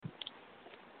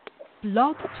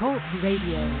Blog Talk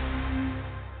Radio.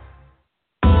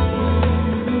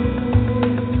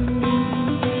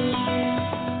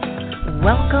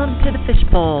 Welcome to the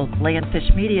Fishbowl,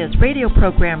 Landfish Media's radio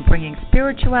program bringing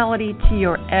spirituality to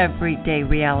your everyday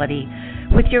reality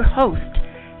with your host,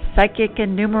 psychic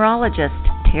and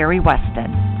numerologist, Terry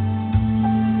Weston.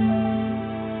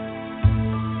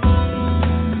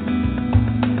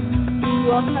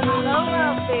 Well, hello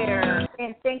out there,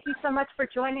 and thank you so much for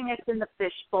joining us in the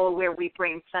Fishbowl, where we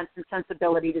bring sense and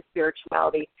sensibility to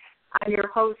spirituality. I'm your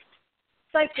host,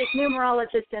 psychic,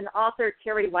 numerologist, and author,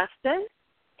 Terry Weston.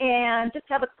 And just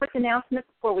have a quick announcement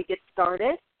before we get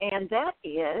started, and that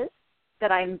is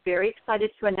that I'm very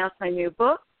excited to announce my new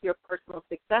book, Your Personal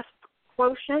Success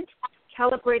Quotient,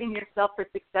 Calibrating Yourself for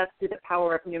Success Through the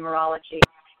Power of Numerology.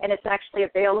 And it's actually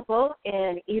available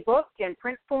in ebook and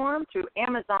print form through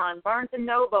Amazon, Barnes &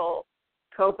 Noble,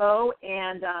 Kobo,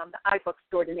 and the iBook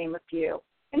Store, to name a few.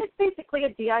 And it's basically a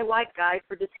DIY guide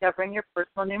for discovering your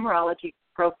personal numerology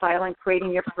profile and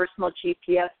creating your personal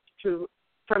GPS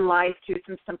for life through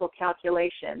some simple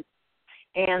calculations,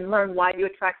 and learn why you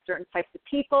attract certain types of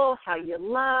people, how you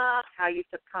love, how you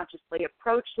subconsciously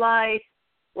approach life,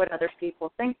 what other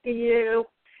people think of you.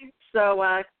 So,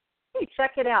 hey,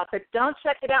 check it out. But don't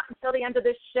check it out until the end of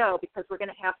this show, because we're going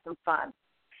to have some fun.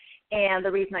 And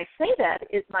the reason I say that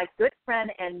is my good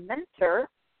friend and mentor,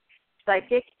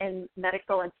 psychic and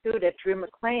medical intuitive Drew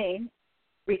McLean,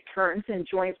 returns and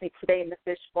joins me today in the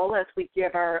Fishbowl as we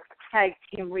give our tag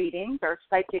team readings, our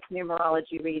psychic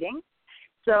numerology reading.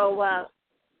 So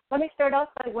let me start off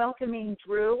by welcoming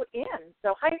Drew in.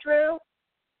 So hi, Drew.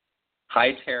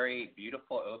 Hi, Terry.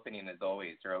 Beautiful opening as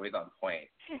always. You're always on point.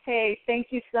 Hey, thank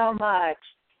you so much.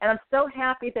 And I'm so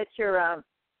happy that you're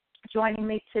joining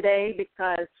me today,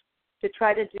 because to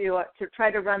try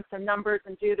to run some numbers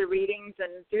and do the readings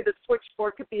and do the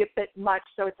switchboard could be a bit much.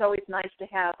 So it's always nice to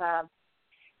have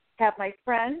my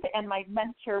friend and my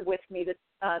mentor with me this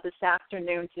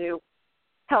afternoon to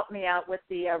help me out with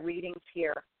the readings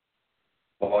here.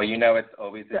 Well, you know, it's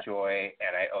always a joy,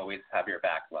 and I always have your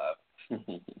back, love.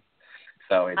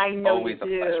 So it's always a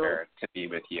pleasure to be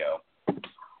with you.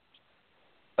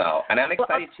 So, and I'm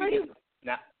excited too.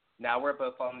 Now we're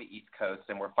both on the East Coast,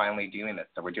 and we're finally doing this.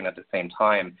 So we're doing it at the same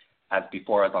time as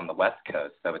before I was on the West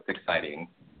Coast. So it's exciting.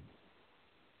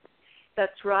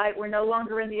 That's right. We're no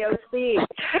longer in the OC.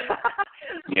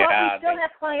 Yeah. Well, we still have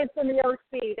clients in the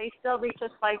OC. They still reach us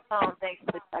by phone thanks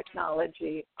to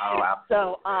technology. Oh, absolutely.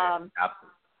 So,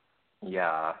 absolutely.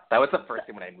 Yeah. That was the first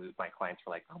thing when I moved. My clients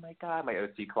were like, oh, my God, my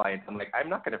OC clients. I'm like, I'm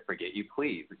not going to forget you,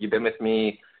 please. You've been with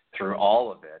me through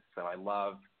all of it. So I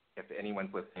love, if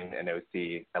anyone's listening in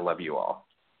OC, I love you all.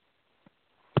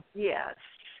 Yes.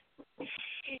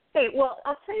 Hey, well,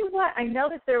 I'll tell you what. I know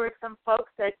that there were some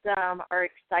folks that are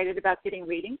excited about getting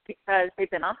readings because they've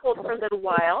been on hold for a little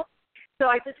while. So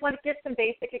I just want to give some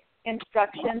basic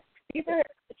instructions. These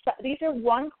are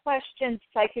one-question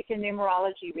psychic and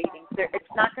numerology readings. It's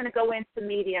not going to go into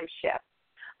mediumship.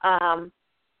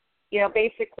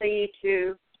 Basically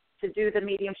to do the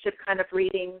mediumship kind of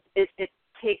readings, it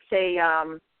takes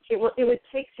it would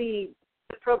take the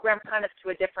program kind of to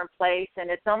a different place, and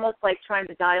it's almost like trying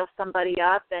to dial somebody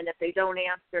up, and if they don't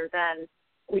answer, then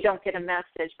we don't get a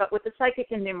message. But with the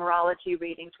psychic and numerology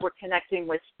readings, we're connecting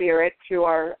with spirit through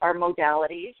our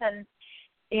modalities and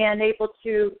able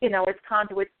to, as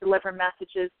conduits, deliver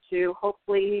messages to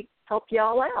hopefully help you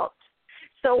all out.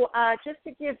 So just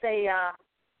to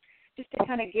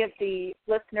kind of give the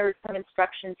listeners some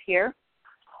instructions here.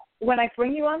 When I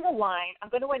bring you on the line, I'm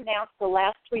going to announce the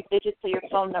last 3 digits of your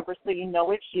phone number so you know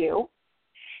it's you.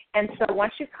 And so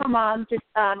once you come on, just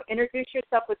introduce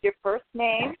yourself with your first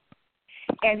name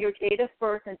and your date of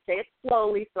birth, and say it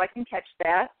slowly so I can catch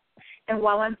that. And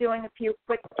while I'm doing a few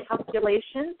quick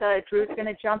calculations, Drew's going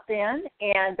to jump in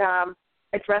and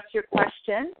address your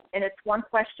question. And it's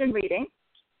one-question reading.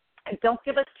 And don't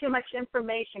give us too much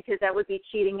information, because that would be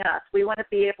cheating us. We want to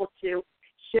be able to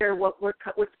share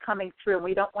what's coming through.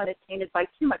 We don't want it tainted by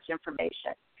too much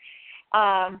information.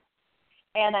 And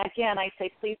again, I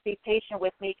say please be patient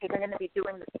with me, because I'm going to be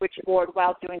doing the switchboard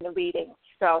while doing the reading.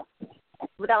 So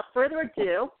without further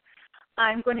ado,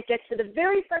 I'm going to get to the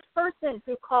very first person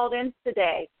who called in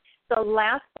today. The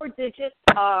last 4 digits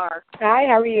are... Hi,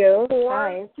 how are you?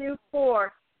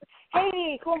 424.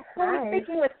 Hey, who are we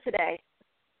speaking with today?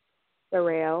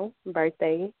 Sorrel,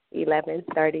 birthday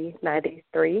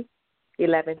 11/30/93.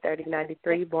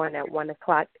 11/30/93, born at 1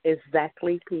 o'clock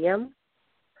exactly p.m.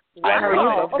 Wow. How are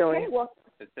you both doing? Well,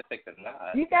 specific than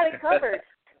that. You got it covered.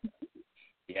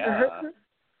 Yeah.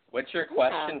 What's your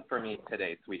question for me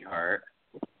today, sweetheart?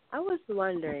 I was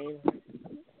wondering,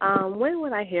 When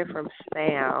would I hear from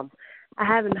Sam? I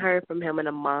haven't heard from him in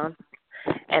a month,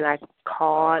 and I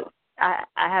called. I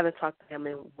haven't talked to him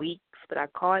in weeks, but I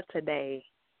called today,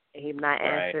 and he's not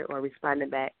answered or responding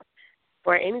back.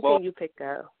 For anything you pick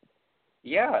up.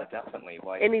 Yeah, definitely.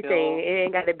 Well, anything. It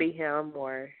ain't got to be him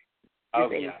or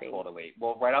anything. Yeah, totally.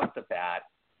 Well, right off the bat,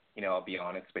 I'll be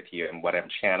honest with you, and what I'm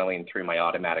channeling through my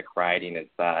automatic writing is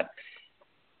that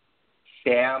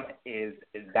Sam is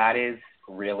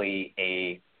really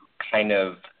a kind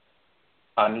of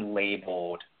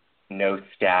unlabeled, no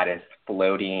status,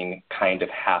 floating kind of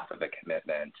half of a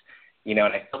commitment. And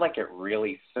I feel like it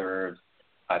really serves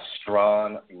a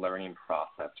strong learning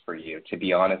process for you, to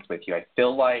be honest with you. I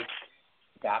feel like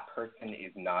that person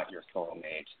is not your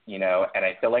soulmate, and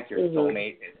I feel like your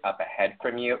soulmate is up ahead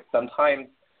from you. Sometimes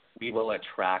we will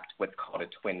attract what's called a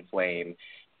twin flame,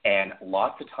 and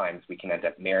lots of times we can end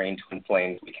up marrying twin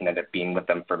flames. We can end up being with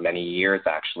them for many years,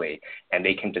 actually, and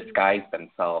they can disguise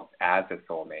themselves as a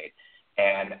soulmate.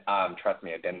 And trust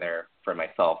me, I've been there for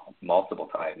myself multiple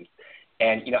times.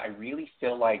 And, I really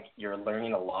feel like you're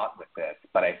learning a lot with this,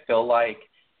 but I feel like,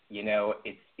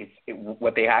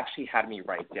 what they actually had me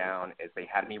write down is they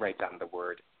had me write down the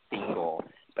word single,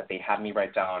 but they had me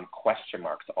write down question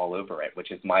marks all over it,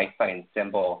 which is my sign and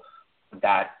symbol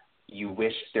that you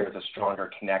wish there was a stronger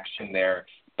connection there,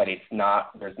 but it's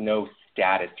not, there's no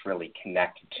status really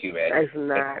connected to it. It's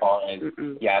not. As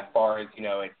far as,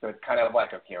 it's kind of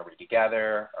like, okay, are we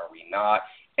together? Are we not?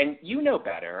 And you know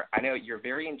better. I know you're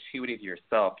very intuitive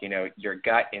yourself. Your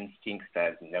gut instinct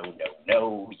says, no,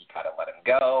 you got to let him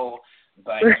go.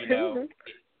 But,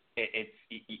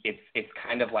 it's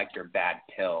kind of like your bad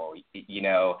pill.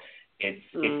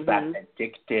 It's that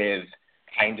addictive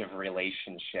kind of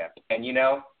relationship. And,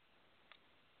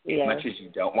 as much as you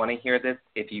don't want to hear this,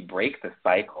 if you break the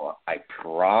cycle, I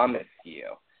promise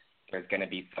you there's going to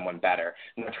be someone better.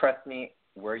 Now, trust me,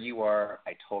 where you are,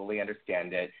 I totally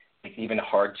understand it. It's even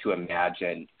hard to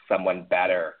imagine someone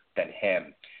better than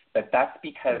him. But that's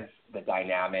because the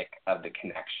dynamic of the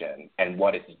connection and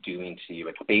what it's doing to you.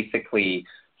 It's basically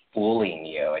fooling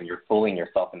you, and you're fooling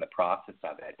yourself in the process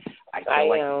of it. I feel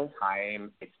like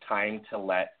it's time to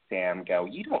let Sam go.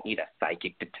 You don't need a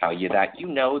psychic to tell you that. You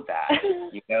know that.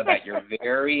 You know that. You're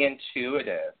very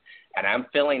intuitive. And I'm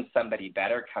feeling somebody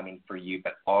better coming for you,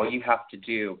 but all you have to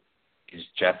do is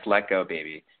just let go,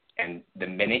 baby. And the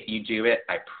minute you do it,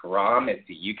 I promise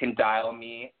you can dial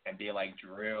me and be like,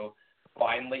 Drew,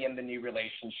 finally in the new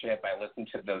relationship, I listened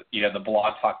to the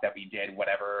blog talk that we did,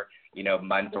 whatever,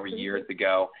 months or years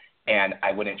ago, and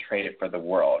I wouldn't trade it for the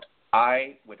world.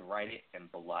 I would write it in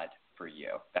blood for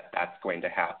you that's going to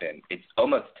happen. It's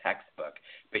almost textbook,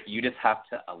 but you just have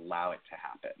to allow it to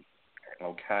happen.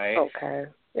 Okay? Okay.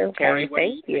 Carrie,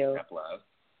 Thank you. Love?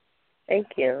 Thank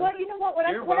you. Well, you know what?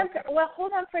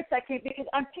 Hold on for a second, because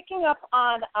I'm picking up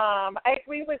on. I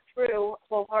agree with Drew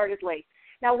wholeheartedly.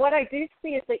 Now, what I do see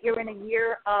is that you're in a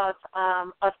year of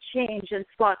change and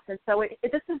flux, and so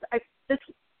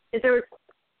there's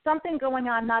something going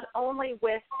on not only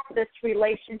with this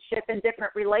relationship and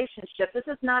different relationships. This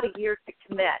is not a year to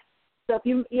commit. So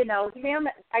if Sam,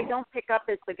 I don't pick up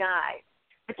as the guy.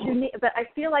 But I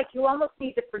feel like you almost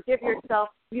need to forgive yourself.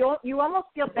 You almost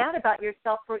feel bad about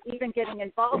yourself for even getting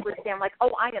involved with Sam. Like,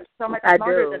 I am so much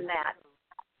smarter than that.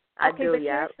 I do,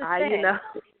 yeah. So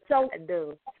I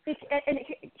do. And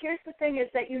here's the thing: is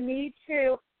that you need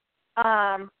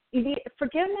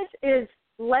forgiveness is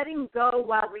letting go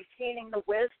while retaining the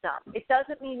wisdom. It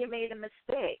doesn't mean you made a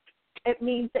mistake. It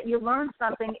means that you learned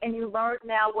something and you learned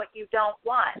now what you don't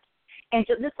want. And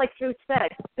just like Drew said,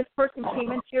 this person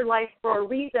came into your life for a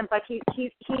reason, but he's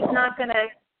not gonna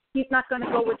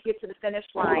go with you to the finish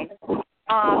line.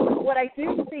 What I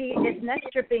do see is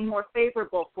next year being more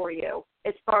favorable for you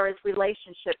as far as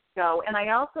relationships go, and I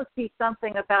also see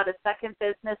something about a second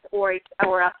business or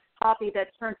a hobby that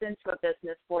turns into a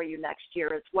business for you next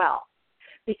year as well,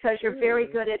 because you're very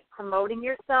good at promoting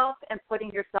yourself and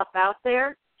putting yourself out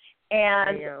there,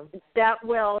 and that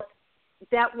will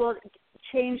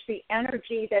change the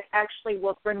energy that actually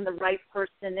will bring the right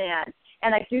person in.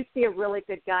 And I do see a really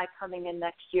good guy coming in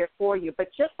next year for you.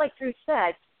 But just like Drew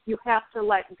said, you have to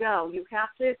let go. You have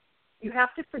to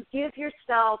forgive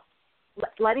yourself,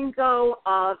 letting go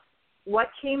of what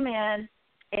came in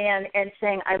and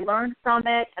saying, I learned from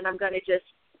it, and I'm going to just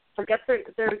forget the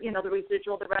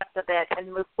residual, the rest of it,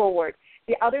 and move forward.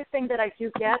 The other thing that I do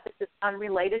get that's just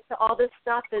unrelated to all this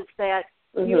stuff is that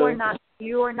you are not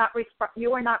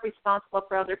responsible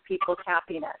for other people's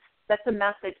happiness. That's a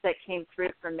message that came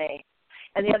through for me.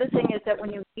 And the other thing is that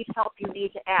when you need help, you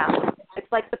need to ask.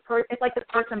 It's like the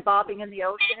person bobbing in the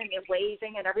ocean and you're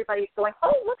waving and everybody's going,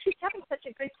 oh, look, she's having such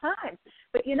a good time.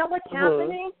 But you know what's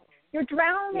happening? You're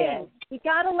drowning. Yeah. You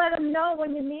got to let them know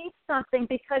when you need something,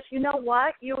 because you know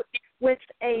what? You with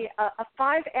a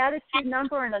 5 attitude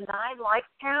number and a 9 life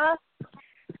path,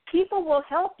 people will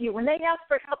help you. When they ask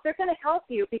for help, they're going to help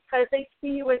you because they see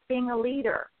you as being a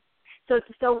leader.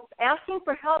 So asking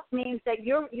for help means that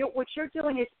you're what you're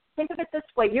doing is, think of it this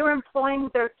way, you're employing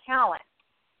their talent.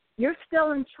 You're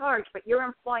still in charge, but you're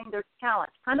employing their talent.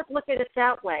 Kind of look at it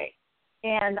that way.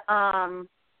 And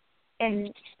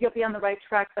you'll be on the right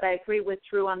track, but I agree with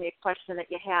Drew on the question that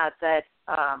you had that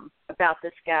about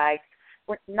this guy.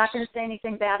 We're not going to say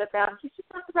anything bad about him. He's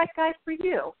just not the right guy for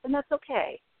you, and that's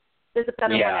okay. There's a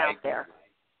better one out there.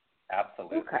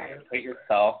 Absolutely. Okay. Put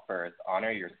yourself first.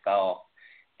 Honor yourself.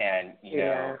 And, you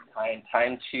know,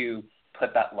 time to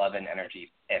put that love and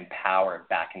energy and power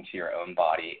back into your own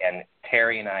body. And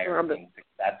Terry and I are seeing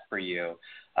success for you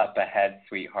up ahead,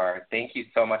 sweetheart. Thank you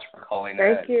so much for calling in.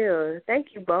 Thank you.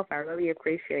 Thank you both. I really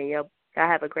appreciate it. I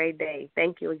have a great day.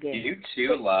 Thank you again. You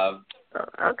too, love.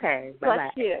 Okay. Bye-bye.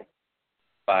 Bless you.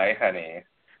 Bye, honey.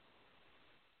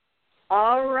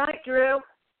 All right, Drew.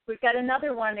 We've got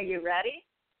another one. Are you ready?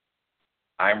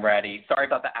 I'm ready. Sorry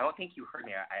about that. I don't think you heard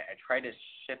me. I tried to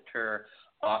shift her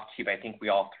off to you, but I think we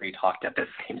all three talked at the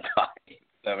same time.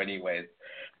 So anyways,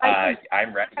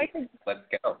 I'm ready. Let's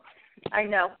go. I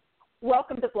know.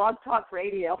 Welcome to Blog Talk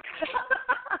Radio.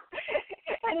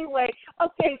 Anyway,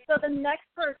 okay, so the next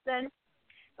person,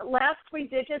 the last 3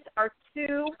 digits are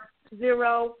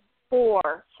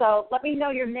 204. So let me know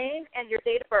your name and your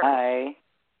date of birth. Hi.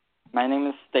 My name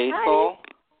is Staple.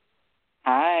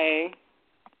 Hi.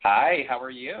 Hi, how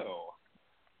are you?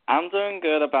 I'm doing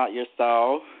good. About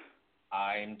yourself?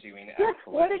 I'm doing excellent.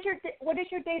 What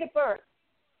is your date of birth?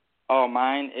 Oh,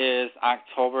 mine is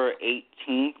October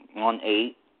 18th,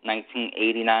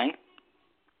 1989.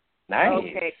 Nice.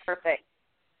 Okay, perfect.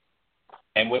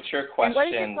 And what's your question? What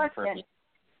is your question? For me?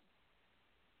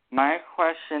 My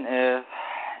question is,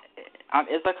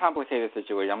 it's a complicated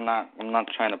situation. I'm not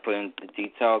trying to put into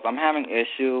details. I'm having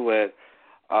issue with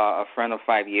a friend of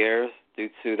 5 years due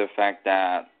to the fact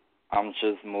that I'm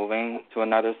just moving to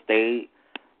another state.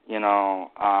 You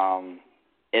know,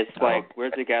 it's like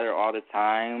we're together all the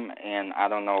time, and I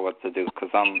don't know what to do because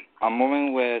I'm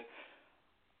moving with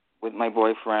my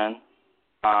boyfriend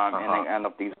in the end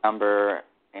of December,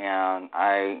 and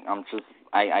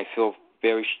I feel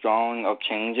very strong of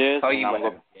changes.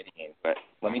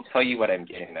 Let me tell you what I'm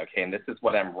getting, okay? And this is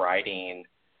what I'm writing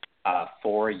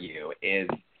for you is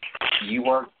you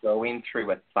are going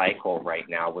through a cycle right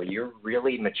now where you're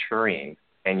really maturing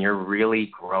and you're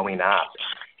really growing up,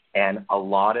 and a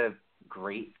lot of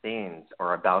great things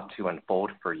are about to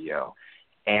unfold for you.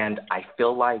 And I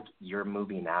feel like you're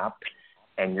moving up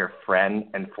and your friend,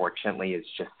 unfortunately, is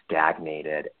just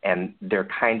stagnated, and they're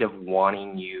kind of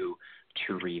wanting you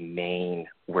to remain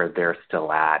where they're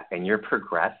still at, and you're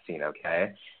progressing,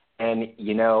 okay? And,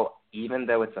 you know, even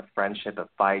though it's a friendship of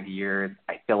 5 years,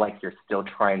 I feel like you're still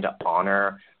trying to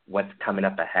honor what's coming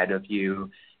up ahead of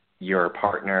you, your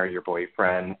partner, your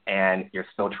boyfriend, and you're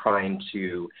still trying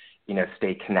to, you know,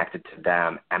 stay connected to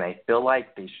them. And I feel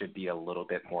like they should be a little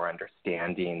bit more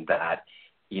understanding that,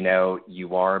 you know,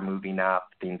 you are moving up,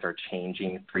 things are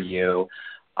changing for you.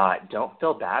 Don't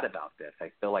feel bad about this.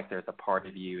 I feel like there's a part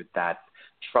of you that's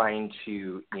trying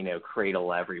to, you know,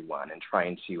 cradle everyone and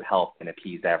trying to help and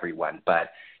appease everyone, but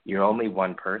you're only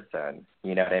one person.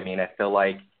 You know what I mean? I feel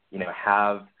like, you know,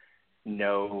 have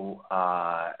no,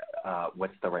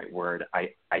 what's the right word?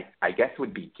 I guess it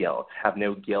would be guilt. Have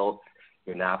no guilt.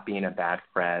 You're not being a bad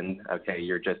friend, okay?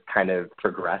 You're just kind of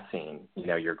progressing. You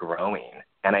know, you're growing.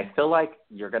 And I feel like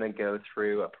you're going to go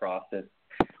through a process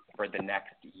for the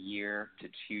next year to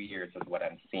 2 years is what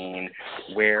I'm seeing,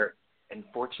 where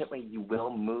unfortunately you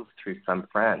will move through some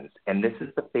friends. And this is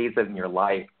the phase of your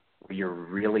life where you're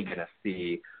really going to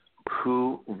see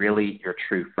who really your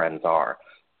true friends are.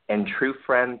 And true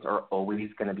friends are always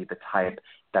going to be the type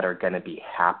that are going to be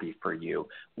happy for you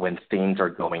when things are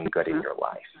going good in your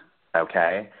life,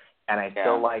 okay? And I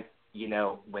feel like, you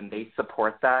know, when they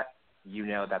support that, you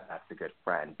know that that's a good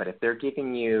friend. But if they're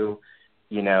giving you,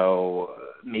 you know,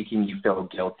 making you feel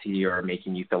guilty or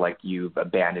making you feel like you've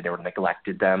abandoned or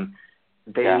neglected them,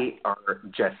 they are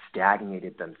just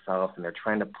stagnated themselves, and they're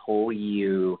trying to pull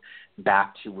you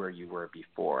back to where you were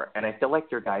before. And I feel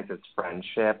like your guys'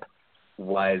 friendship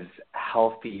was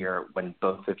healthier when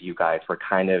both of you guys were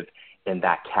kind of in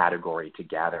that category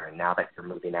together. And now that you're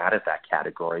moving out of that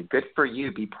category, good for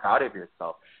you. Be proud of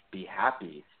yourself. Be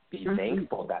happy. be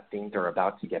thankful that things are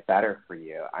about to get better for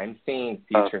you. I'm seeing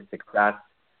future success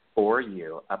for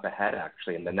you up ahead,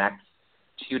 actually. In the next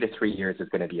 2 to 3 years is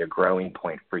going to be a growing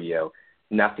point for you.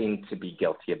 Nothing to be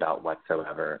guilty about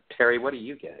whatsoever. Terry, what are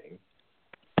you getting?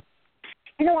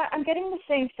 You know what? I'm getting the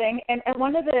same thing. And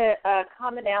one of the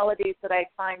commonalities that I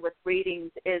find with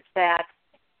readings is that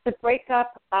the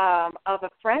breakup of a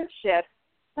friendship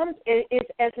is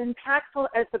as impactful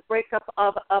as the breakup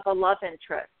of a love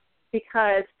interest,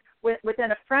 because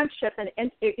within a friendship and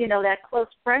that close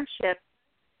friendship,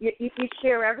 you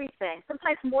share everything.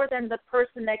 Sometimes more than the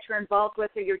person that you're involved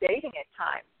with or you're dating at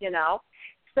times.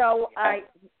 So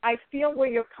I feel where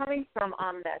you're coming from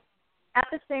on this. At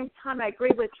the same time, I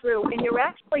agree with Drew, and you're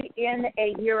actually in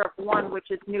a year of one, which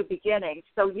is new beginnings.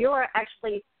 So you're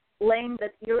actually laying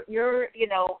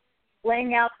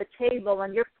laying out the table,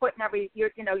 and you're putting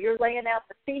you're laying out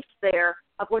the feast there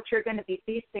of what you're going to be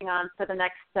feasting on for the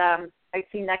next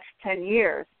 10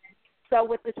 years. So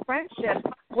with this friendship,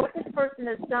 what this person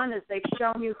has done is they've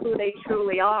shown you who they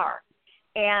truly are.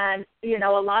 And, a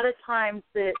lot of times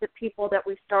the people that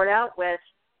we start out with,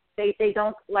 they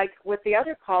don't, like with the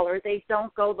other caller,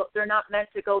 they're not meant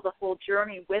to go the whole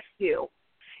journey with you.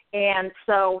 And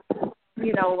so,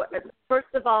 first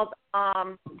of all,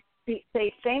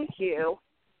 say thank you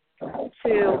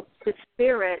to the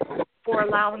spirit for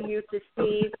allowing you to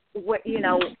see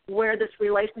where this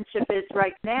relationship is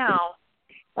right now,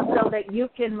 so that you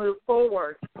can move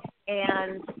forward.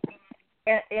 And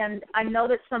I know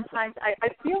that sometimes I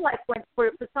feel like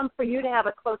for you to have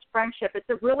a close friendship, it's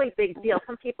a really big deal.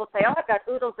 Some people say, "Oh, I've got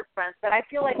oodles of friends," but I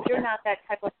feel like you're not that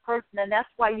type of person, and that's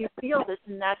why you feel this,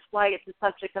 and that's why it's the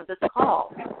subject of this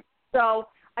call. So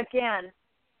again,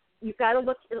 you've got to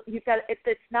look. If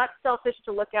it's not selfish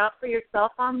to look out for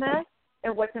yourself on this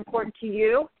and what's important to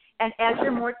you, and as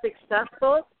you're more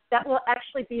successful, that will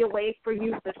actually be a way for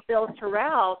you to filter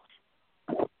out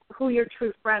who your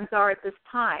true friends are at this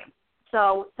time.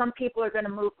 So some people are going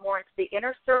to move more into the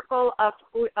inner circle of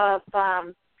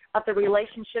the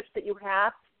relationships that you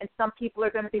have, and some people are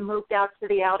going to be moved out to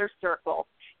the outer circle,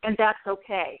 and that's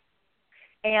okay.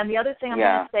 And the other thing I'm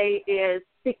going to say is,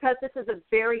 because this is a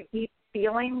very deep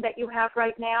feeling that you have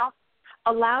right now,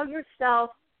 allow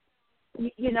yourself,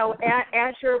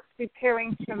 as you're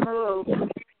preparing to move,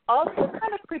 also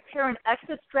kind of prepare an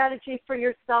exit strategy for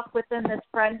yourself within this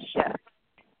friendship,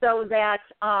 so that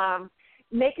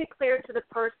make it clear to the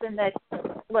person that,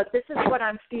 look, this is what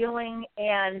I'm feeling,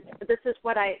 and this is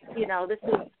what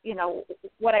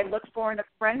what I look for in a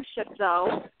friendship,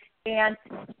 though, and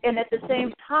at the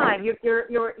same time,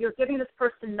 you're giving this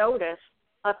person notice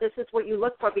of this is what you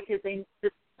look for, because they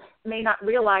just may not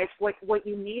realize what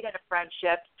you need in a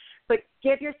friendship. But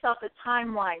give yourself a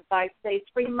timeline by, say,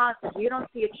 3 months. If you don't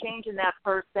see a change in that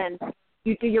person,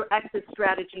 you do your exit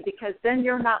strategy, because then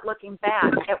you're not looking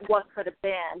back at what could have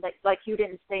been, like you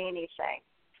didn't say anything.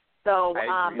 So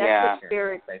that's the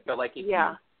spirit. I feel like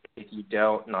if you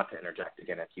don't, not to interject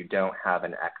again, if you don't have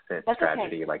an exit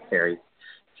strategy, like Terry's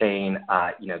saying,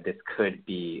 this could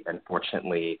be,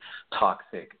 unfortunately,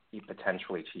 toxic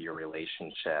potentially to your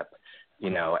relationship,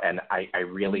 and I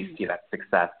really see that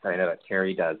success. I know that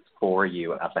Terry does for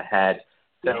you up ahead.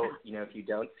 So, if you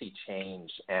don't see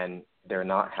change and they're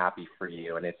not happy for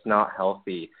you and it's not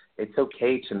healthy, it's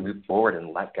okay to move forward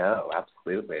and let go.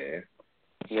 Absolutely.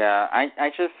 Yeah,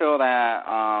 I just feel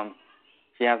that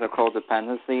she has a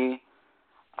codependency.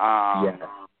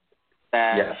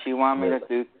 That she wanted me to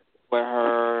do with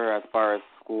her as far as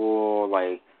school,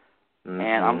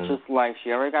 and I'm just like,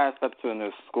 she already got accepted to a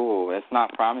new school. It's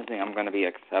not promising I'm going to be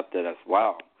accepted as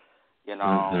well. And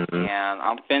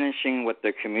I'm finishing with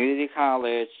the community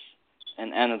college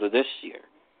in end of this year.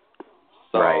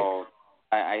 So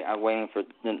I'm waiting for,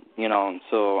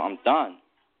 until I'm done.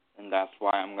 And that's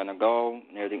why I'm going to go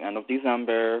near the end of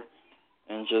December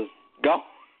and just go.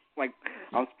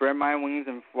 I'll spread my wings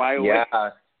and fly away. Yeah,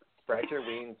 spread your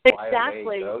wings, fly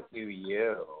away, go do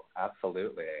you.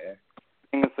 Absolutely. I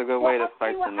think it's a good way to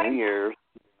start the New Year's,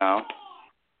 Well,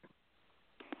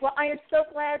 I am so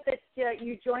glad that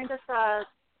you joined us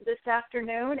this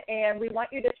afternoon, and we want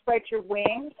you to spread your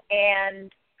wings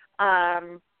and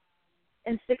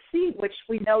succeed, which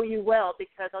we know you will,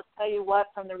 because I'll tell you what,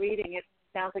 from the reading, it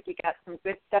sounds like you got some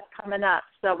good stuff coming up.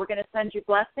 So we're going to send you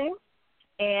blessings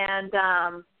and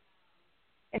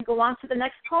go on to the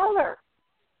next caller.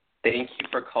 Thank you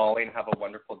for calling. Have a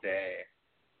wonderful day.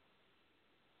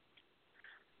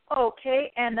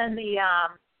 Okay, and then the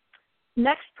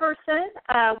next person,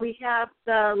 we have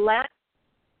the last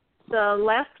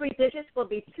 3 digits will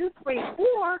be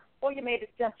 234. Oh, you made it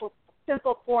simple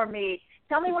for me.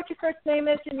 Tell me what your first name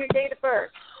is and your date of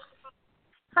birth.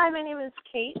 Hi, my name is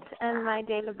Kate, and my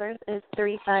date of birth is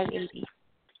 3/5/80.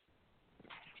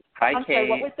 Hi, I'm Kate. sorry,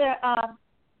 what was the,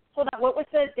 hold on, what was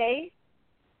the date?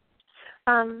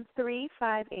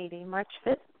 3/5/80, March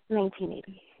 5th,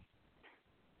 1980.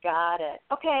 Got it.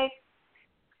 Okay.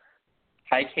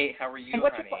 Hi, Kate. How are you, And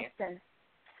what's honey? your question?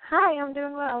 Hi, I'm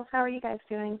doing well. How are you guys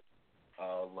doing?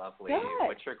 Oh, lovely. Good.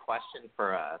 What's your question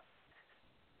for us?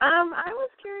 I was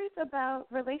curious about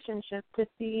relationships to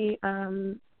see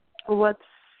what's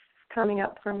coming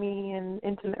up for me in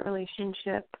intimate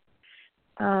relationship.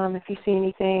 If you see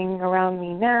anything around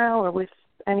me now or with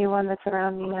anyone that's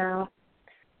around me now.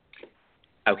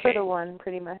 Okay. For the one,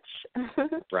 pretty much.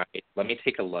 Right. Let me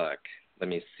take a look. Let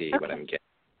me see what Okay. I'm getting.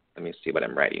 Let me see what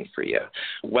I'm writing for you.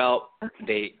 Well,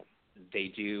 Okay. they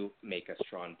do make a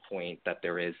strong point that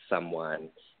there is someone,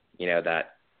 you know,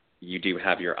 that you do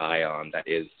have your eye on that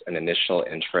is an initial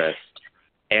interest.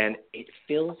 And it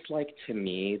feels like to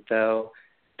me, though,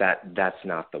 that that's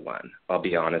not the one. I'll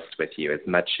be honest with you. As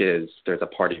much as there's a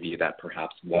part of you that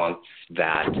perhaps wants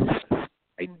that,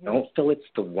 I don't feel it's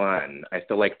the one. I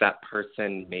feel like that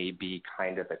person may be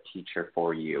kind of a teacher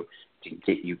for you to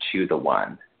get you to the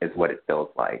one, is what it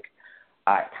feels like.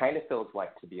 It kind of feels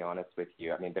like, to be honest with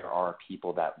you, I mean, there are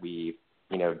people that we,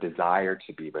 you know, desire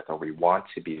to be with or we want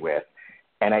to be with.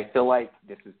 And I feel like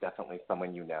this is definitely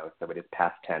someone you know, so it is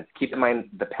past tense. Keep in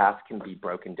mind, the past can be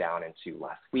broken down into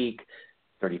last week,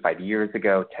 35 years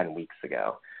ago, 10 weeks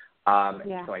ago. So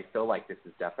I feel like this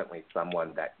is definitely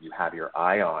someone that you have your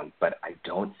eye on, but I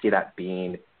don't see that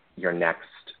being your next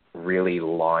really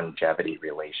longevity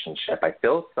relationship. I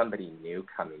feel somebody new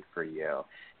coming for you.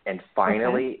 And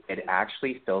finally, it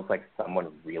actually feels like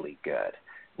someone really good.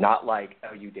 Not like,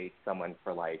 oh, you date someone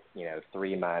for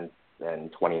 3 months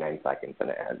and 29 seconds and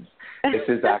it ends. This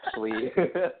is actually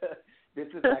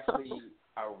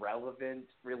a relevant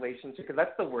relationship, because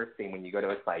that's the worst thing when you go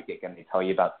to a psychic and they tell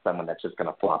you about someone that's just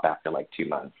going to flop after 2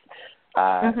 months.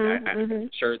 I'm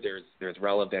sure there's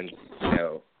relevance, you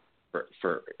know,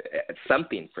 for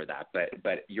something for that,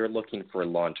 but you're looking for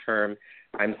long term.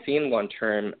 I'm seeing long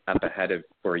term up ahead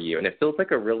for you, and it feels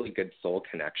like a really good soul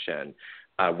connection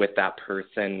with that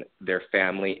person, their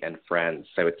family, and friends.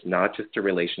 So it's not just a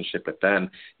relationship with them.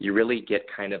 You really get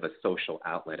kind of a social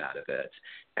outlet out of it,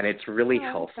 and it's really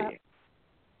healthy.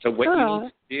 So what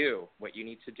you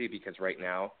need to do, because right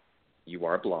now you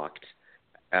are blocked.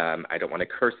 I don't want to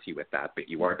curse you with that, but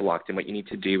you are blocked. And what you need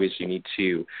to do is you need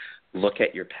to look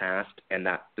at your past and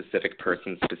that specific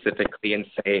person specifically and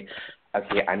say,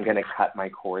 okay, I'm going to cut my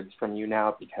cords from you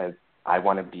now because I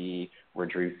want to be where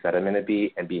Drew said I'm going to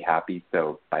be and be happy,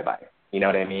 so bye-bye. You know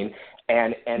what I mean?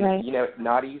 And you know,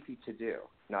 not easy to do,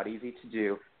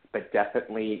 but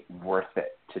definitely worth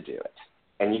it to do it.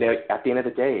 And, you know, at the end of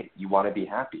the day, you want to be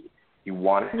happy. You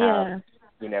want to have,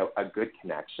 you know, a good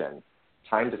connection.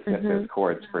 Time to snip those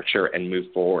cords for sure and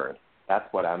move forward.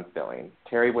 That's what I'm feeling.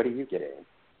 Terry, what are you getting?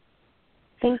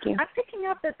 Thank you. I'm picking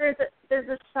up that there's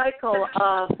a cycle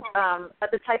of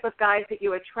the type of guys that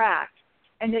you attract,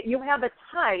 and that you have a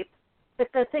type, but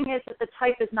the thing is that the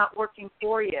type is not working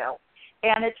for you.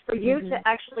 And it's for you to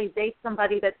actually date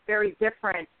somebody that's very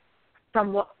different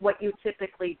from what you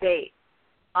typically date.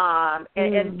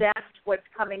 And that's what's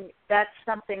coming. That's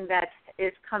something that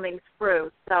is coming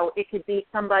through. So it could be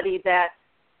somebody that's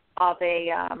of a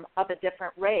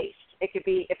different race. It could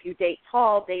be if you date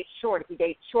tall, date short. If you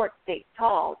date short, date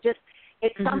tall. Just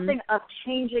it's something of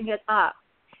changing it up.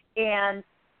 And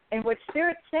what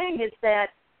Spirit's saying is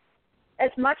that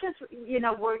as much as you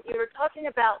know you're talking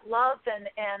about love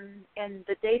and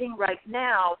the dating right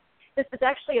now, this is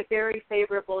actually a very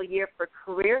favorable year for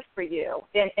career for you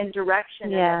in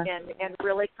direction and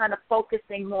really kind of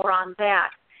focusing more on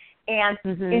that. And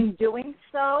in doing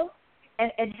so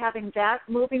and having that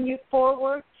moving you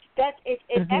forward, that it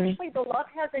actually the love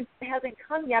hasn't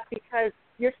come yet because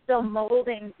you're still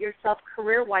molding yourself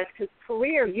career-wise, because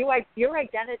career, your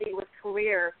identity with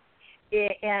career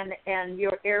and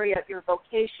your area of your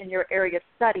vocation, your area of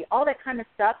study, all that kind of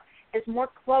stuff is more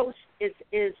close, is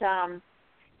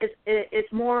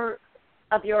more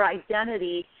of your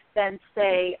identity than,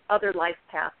 say, other life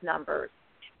path numbers.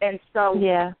 And so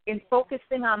in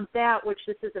focusing on that, which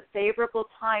this is a favorable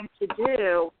time to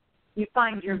do, you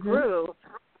find your groove,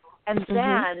 and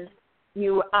then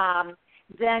you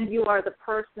are the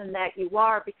person that you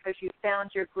are because you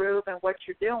found your groove and what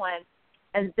you're doing.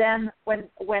 And then when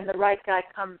the right guy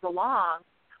comes along,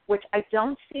 which I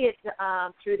don't see it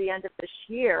through the end of this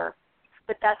year,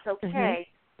 but that's okay.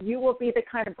 You will be the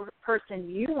kind of person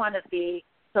you want to be,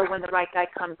 so when the right guy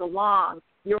comes along,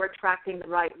 you're attracting the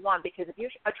right one. Because if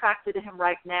you're attracted to him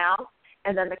right now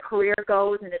and then the career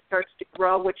goes and it starts to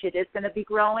grow, which it is going to be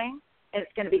growing, and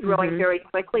it's going to be growing very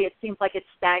quickly. It seems like it's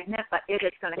stagnant, but it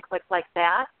is going to click like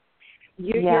that.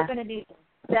 You're going to need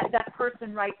that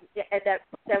person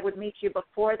that would meet you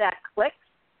before that clicks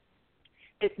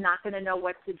is not going to know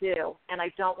what to do, and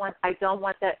I don't want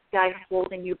that guy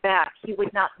holding you back. He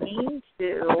would not mean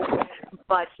to,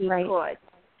 but he could.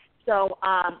 So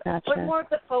put more of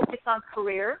the focus on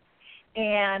career,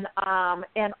 and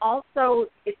also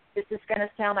this is going to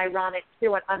sound ironic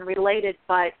too and unrelated,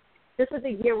 but this is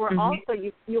a year where also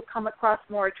you'll come across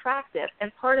more attractive,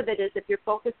 and part of it is if you're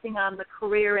focusing on the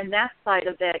career and that side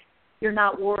of it, you're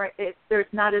not worried. There's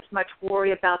not as much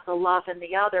worry about the love and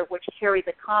the other, which carry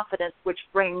the confidence, which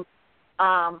will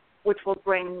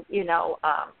bring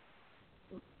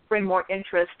bring more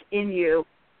interest in you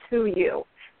to you.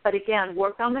 But again,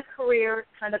 work on the career,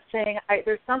 kind of saying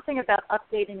there's something about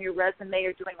updating your resume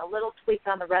or doing a little tweak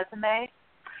on the resume,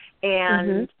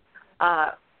 and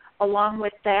along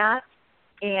with that,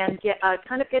 and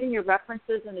kind of getting your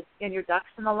references and your ducks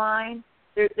in the line.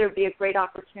 There'd be a great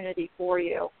opportunity for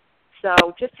you. So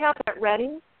just have that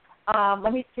ready.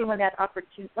 Let me see when that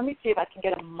opportunity. Let me see if I can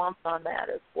get a month on that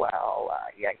as well.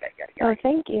 Oh,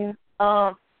 thank you.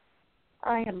 I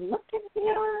am looking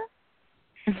here.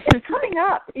 It's coming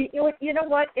up. You know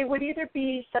what? It would either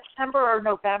be September or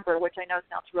November, which I know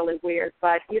sounds really weird,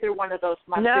 but either one of those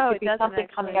months. No, it could be something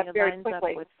coming up very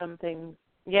quickly. Up with something.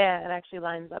 Yeah, it actually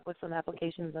lines up with some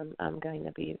applications I'm going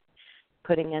to be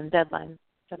putting in deadlines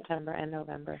September and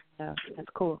November. So that's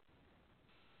cool.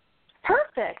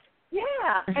 Perfect.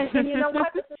 Yeah, and you know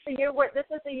what? This is a year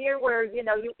where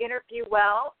you interview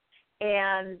well,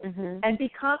 and be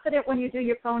confident when you do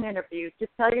your phone interviews.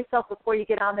 Just tell yourself before you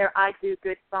get on there, I do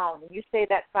good phone. And you say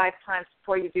that 5 times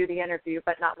before you do the interview,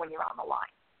 but not when you're on the line.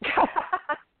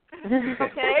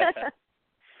 Okay.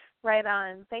 Right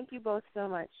on. Thank you both so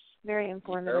much. Very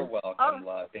informative. You're welcome,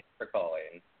 love. Thanks for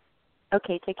calling.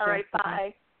 Okay, take care. All right,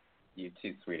 bye. You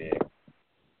too, sweetie.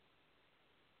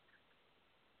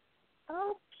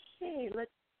 Okay,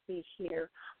 let's see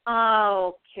here.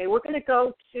 Okay, we're going to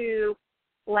go to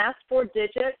last 4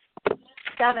 digits,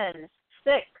 7,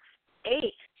 6,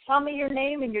 8. Tell me your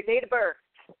name and your date of birth.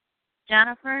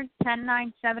 Jennifer,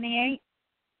 10978.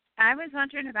 I was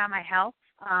wondering about my health.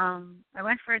 I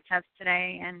went for a test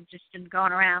today and just been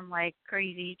going around like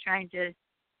crazy trying to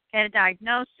get a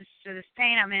diagnosis for this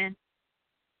pain I'm in.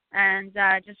 And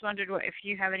just wondered if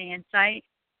you have any insight.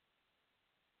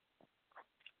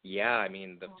 Yeah, I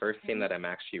mean, the first thing that I'm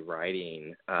actually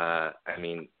writing,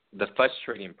 the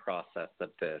frustrating process of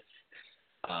this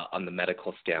on the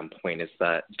medical standpoint is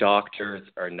that doctors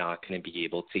are not going to be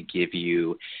able to give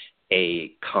you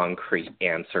a concrete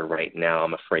answer right now,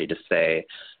 I'm afraid to say.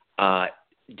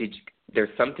 There's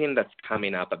something that's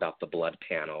coming up about the blood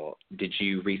panel. Did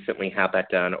you recently have that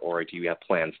done, or do you have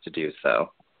plans to do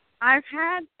so? I've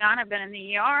been in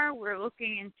the ER. We're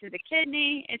looking into the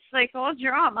kidney. It's like all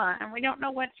drama, and we don't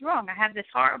know what's wrong. I have this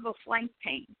horrible flank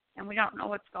pain, and we don't know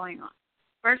what's going on.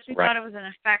 First, we thought it was an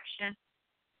infection.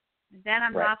 Then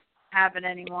I'm not having it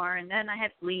anymore, and then I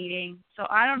had bleeding. So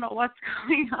I don't know what's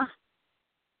going on.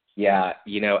 Yeah,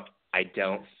 I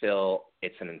don't feel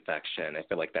it's an infection. I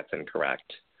feel like that's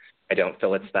incorrect. I don't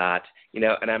feel it's that,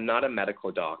 and I'm not a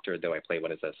medical doctor, though I play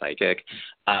one as a psychic,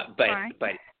 but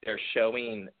they're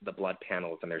showing the blood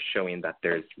panels and they're showing that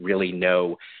there's really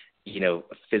no,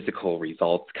 physical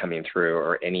results coming through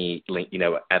or any,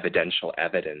 evidential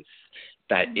evidence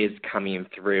that is coming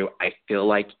through. I feel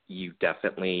like you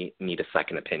definitely need a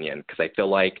second opinion because I feel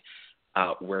like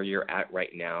where you're at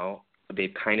right now,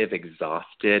 they've kind of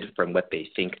exhausted from what they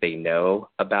think they know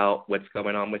about what's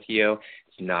going on with you.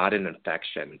 It's not an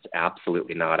infection. It's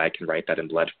absolutely not. I can write that in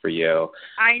blood for you.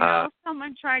 I know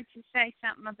someone tried to say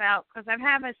something about, because I've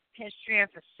had a history of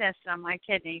a cyst on my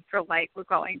kidney for we're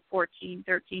going 14,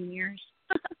 13 years.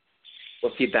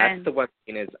 Well, see, that's the one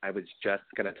thing is I was just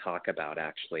going to talk about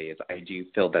actually is I do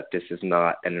feel that this is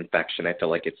not an infection. I feel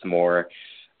like it's more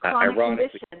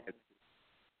ironically.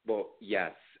 Well,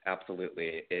 yes.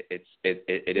 Absolutely. It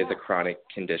is a chronic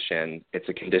condition. It's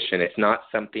a condition. It's not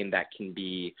something that can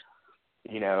be,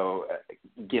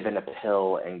 given a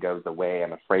pill and goes away.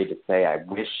 I'm afraid to say I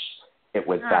wish it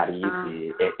was that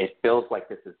easy. It feels like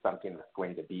this is something that's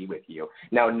going to be with you.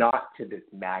 Now, not to this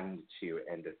magnitude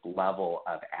and this level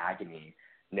of agony.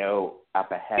 No,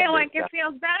 up ahead. I feel like it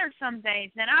feels better some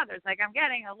days than others. Like I'm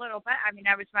getting a little bit.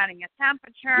 I was running a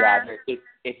temperature. Yeah,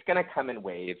 it's going to come in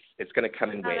waves. It's going to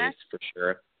come in waves for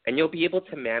sure. And you'll be able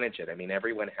to manage it. I mean,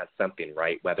 everyone has something,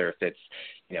 right? Whether if it's,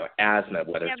 asthma,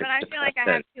 whether it's but I feel like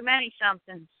I have too many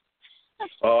somethings.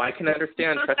 Oh, I can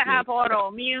understand. I'm supposed to have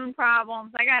autoimmune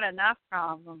problems. I got enough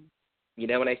problems. You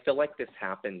know, and I feel like this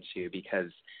happened too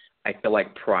because I feel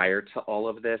like prior to all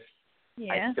of this,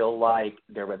 I feel like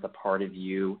there was a part of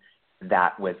you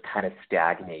that was kind of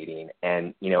stagnating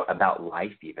and, you know, about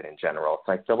life even in general.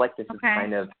 So I feel like this is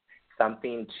kind of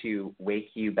something to wake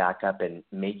you back up and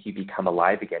make you become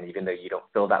alive again, even though you don't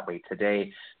feel that way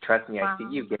today. Trust me, I see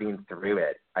you getting through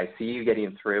it. I see you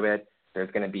getting through it. There's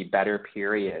going to be better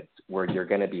periods where you're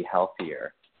going to be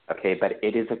healthier, okay? But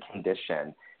it is a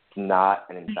condition. It's not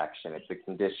an infection. It's a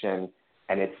condition,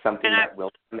 and it's something that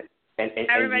will – and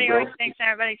everybody always thinks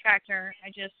everybody's cancer. I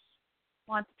just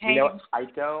want the pain. You know, I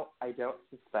don't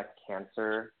suspect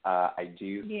cancer. I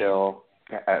do feel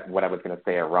what I was going to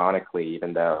say ironically,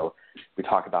 even though we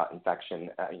talk about infection,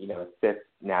 you know, a cyst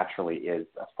naturally is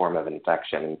a form of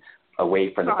infection, a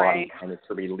way for the body kind of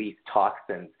to release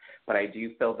toxins. But I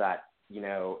do feel that, you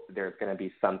know, there's going to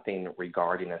be something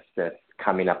regarding a cyst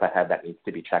coming up ahead that needs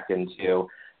to be checked into.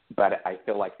 But I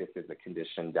feel like this is a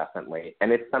condition, definitely.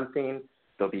 And it's something,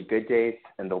 there'll be good days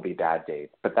and there'll be bad days.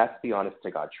 But that's the honest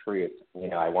to God truth. You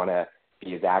know, I want to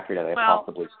be as accurate as I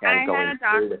possibly can going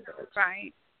through with it.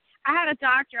 Right. I had a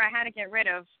doctor I had to get rid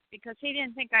of because he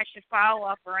didn't think I should follow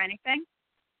up or anything.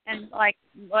 And, like,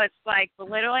 was, like,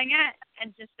 belittling it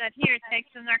and just said, here, take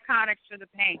some narcotics for the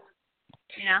pain.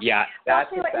 You know? Yeah,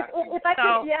 that's if I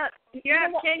so, could, yeah. You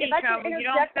have kidney trouble, you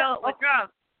don't fill it with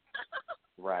drugs.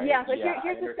 Right. Yeah, but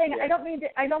here's the thing. I don't mean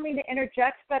to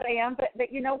interject, but I am.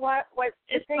 But you know what?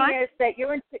 The thing is that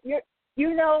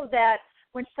you know that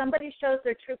when somebody shows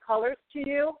their true colors to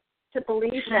you, to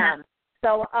believe them.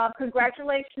 So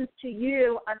congratulations to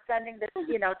you on sending this.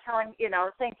 You know,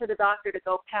 saying to the doctor to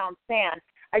go pound sand.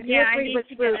 I do agree with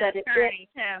you that it did.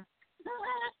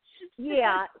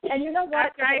 Yeah, and you know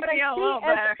what?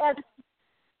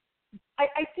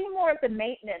 I see more of the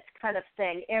maintenance kind of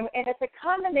thing, and it's a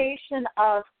combination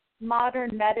of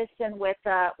modern medicine with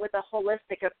a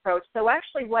holistic approach. So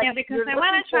actually, what you're looking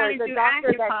for is a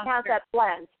doctor that has that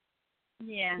blend.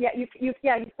 Yeah. Yeah, you've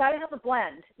got to have a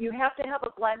blend. You have to have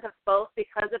a blend of both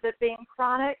because of it being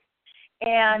chronic.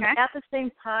 And at the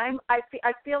same time, I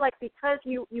feel like because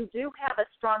you do have a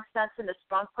strong sense and a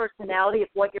strong personality of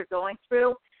what you're going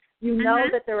through, you know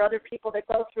that there are other people that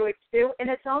go through it too. And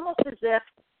it's almost as if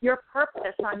your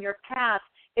purpose on your path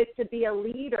is to be a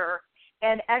leader.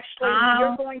 And actually,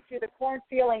 you're going through the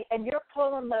cornfield and you're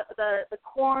pulling the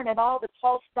corn and all the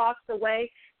tall stalks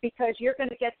away because you're going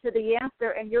to get to the answer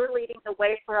and you're leading the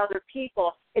way for other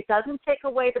people. It doesn't take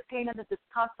away the pain and the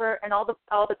discomfort and all the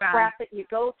crap that you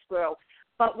go through.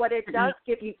 But what it does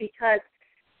give you, because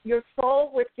your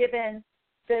soul was given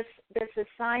this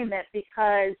assignment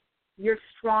because you're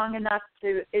strong enough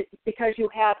you're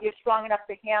strong enough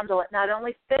to handle it, not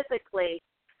only physically,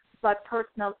 but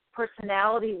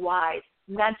personality-wise,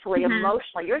 mentally,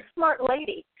 emotionally. You're a smart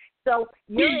lady. So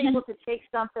you're able to take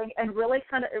something and really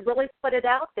put it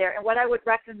out there. And what I would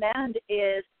recommend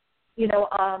is, you know,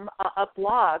 a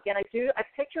blog. And I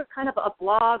picture kind of a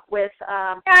blog with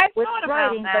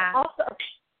writing, but also.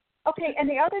 Okay, and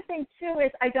the other thing, too,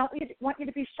 is I don't want you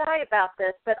to be shy about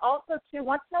this, but also, too,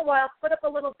 once in a while, put up a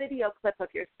little video clip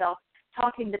of yourself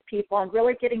talking to people and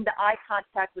really getting the eye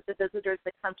contact with the visitors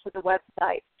that come to the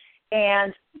website.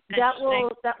 And that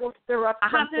will stir up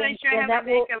something. I have to make sure I have my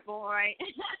makeup all right.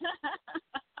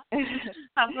 I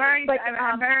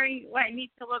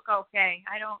need to look okay.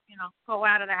 I don't, go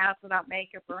out of the house without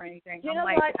makeup or anything. You know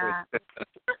what?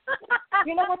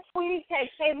 You know what, sweetie?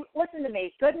 Hey, listen to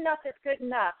me. Good enough is good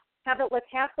enough. Have it look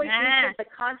halfway decent. The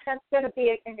content's going to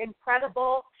be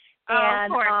incredible.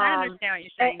 And, of course. I understand what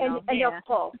you're saying. And you'll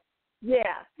pull.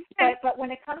 Yeah. But when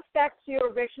it comes back to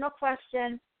your original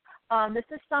question, this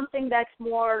is something that's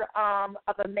more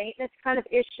of a maintenance kind of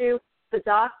issue. The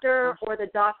doctor or the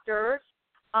doctors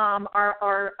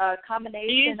are a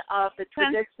combination of the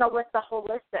traditional with the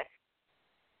holistic.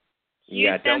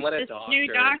 Yeah, don't let a doctor. This new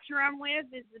doctor I'm with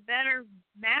is a better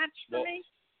match for me.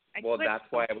 Well, that's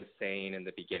why I was saying in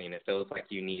the beginning, it feels like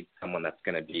you need someone that's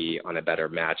going to be on a better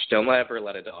match. Don't ever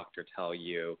let a doctor tell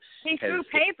you. He threw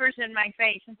papers in my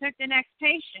face and took the next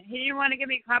patient. He didn't want to give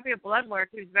me a copy of blood work.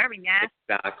 He was very nasty.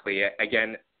 Exactly.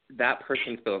 Again, that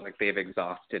person feels like they've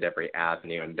exhausted every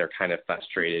avenue and they're kind of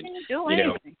frustrated,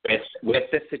 with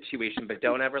the situation. But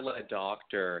don't ever let a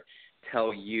doctor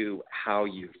tell you how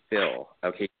you feel.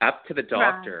 Okay, up to the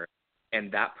doctor and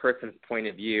that person's point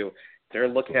of view. They're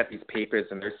looking at these papers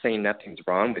and they're saying nothing's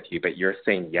wrong with you, but you're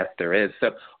saying, yes, there is.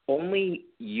 So only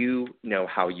you know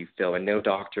how you feel, and no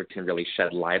doctor can really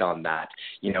shed light on that,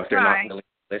 if they're not willing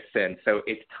to listen. So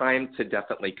it's time to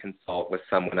definitely consult with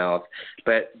someone else.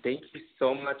 But thank you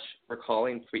so much for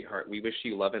calling, sweetheart. We wish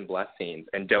you love and blessings.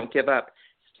 And don't give up.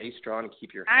 Stay strong and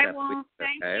keep your head up. I won't. Please,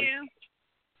 Thank okay? you.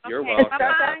 You're Okay, welcome.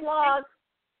 bye-bye.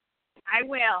 I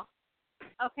will.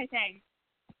 Okay, thanks.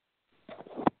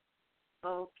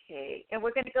 Okay, and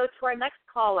we're going to go to our next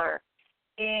caller.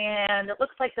 And it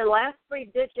looks like the last 3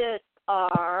 digits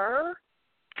are,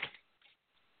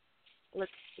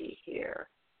 let's see here.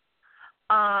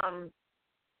 Let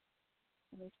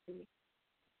me see.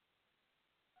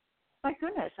 My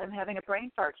goodness, I'm having a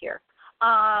brain fart here.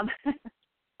 Wow,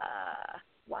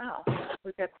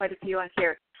 we've got quite a few on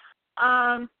here.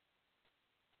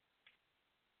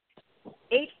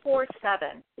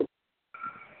 847.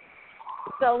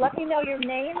 So let me know your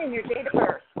name and your date of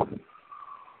birth.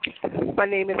 My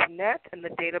name is Annette, and the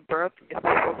date of birth is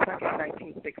April 2nd,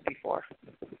 1964.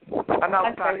 I'm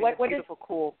outside. It's beautiful,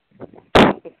 cool.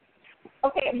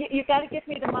 Okay, you got to give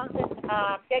me the month and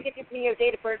got to give me your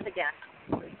date of birth again.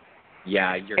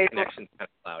 Yeah, your connection's kind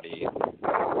of cloudy.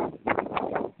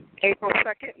 April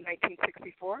 2nd,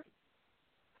 1964.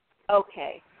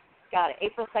 Okay, got it.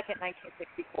 April 2nd,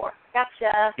 1964.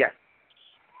 Gotcha. Yes.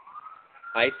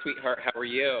 Hi, sweetheart. How are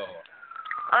you?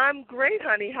 I'm great,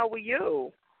 honey. How are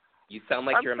you? You sound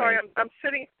like you're sorry.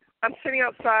 amazing. I'm sitting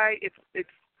outside. It's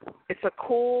a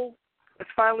cool. It's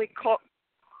finally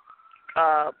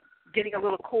getting a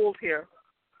little cold here.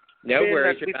 No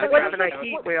worries. We've been having a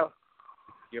heat wave.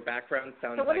 Your background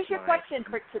sounds So what like is your mine. question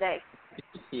for today?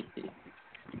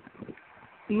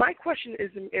 My question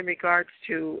is in regards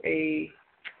to a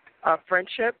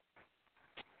friendship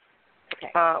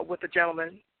with a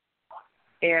gentleman.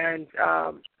 And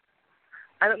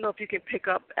I don't know if you can pick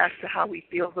up as to how he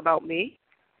feels about me.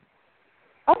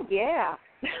 Oh, yeah.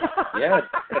 Yes.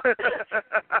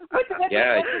 What's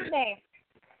his name?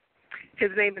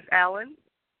 His name is Alan.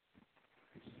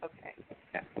 Okay.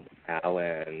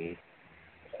 Alan.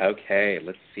 Okay,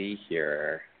 let's see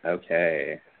here.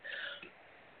 Okay.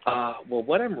 Well,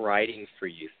 what I'm writing for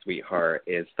you, sweetheart,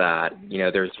 is that,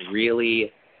 there's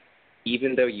really,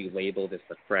 even though you label this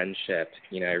a friendship,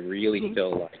 I really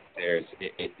feel like there's,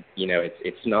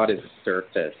 it's not as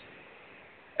surface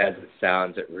as it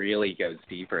sounds. It really goes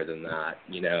deeper than that,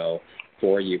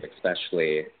 for you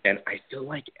especially. And I feel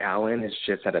like Alan is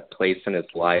just at a place in his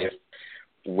life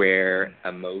where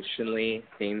emotionally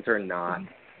things are not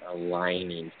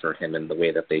aligning for him in the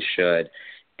way that they should.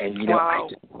 And, wow.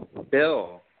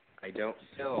 I don't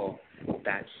feel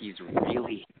that he's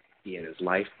really happy in his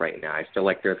life right now. I feel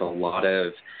like there's a lot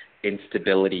of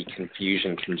instability,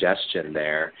 confusion, congestion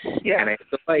there. Yeah. And I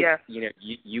feel like,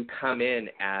 you come in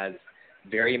as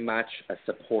very much a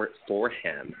support for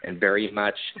him and very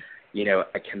much,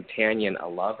 a companion, a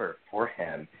lover for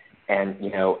him. And,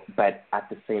 but at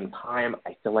the same time,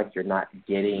 I feel like you're not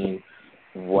getting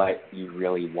what you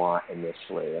really want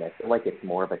initially. And I feel like it's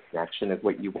more of a connection is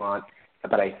what you want.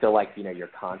 But I feel like, you're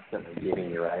constantly giving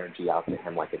your energy out to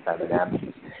him like it's M&M.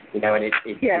 And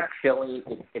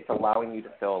it's allowing you to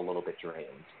feel a little bit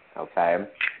drained, okay?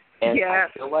 And I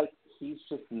feel like he's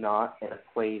just not in a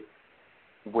place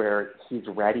where he's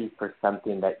ready for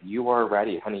something that you are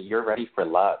ready. Honey, you're ready for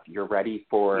love. You're ready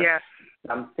for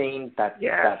something that's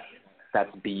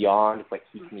beyond what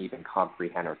he can even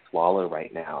comprehend or swallow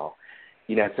right now.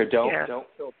 So don't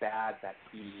feel bad that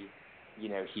he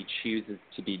chooses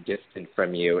to be distant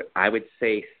from you. I would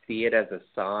say see it as a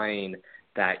sign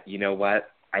that,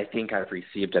 I think I've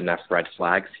received enough red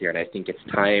flags here, and I think it's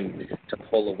time to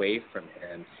pull away from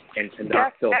him and to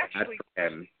not feel bad for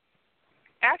him.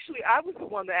 Actually, I was the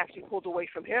one that actually pulled away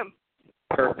from him.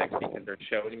 Perfect, because they're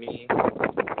showing me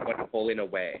what's pulling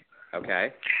away,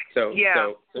 okay? So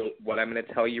what I'm going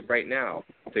to tell you right now,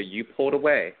 so you pulled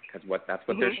away, because that's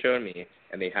what they're showing me,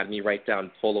 and they had me write down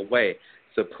pull away.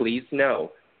 So please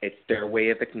know it's their way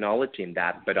of acknowledging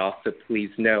that, but also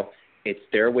please know it's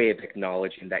their way of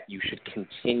acknowledging that you should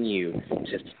continue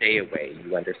to stay away.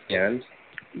 You understand?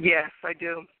 Yes, I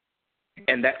do.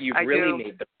 And that you've really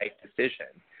made the right decision,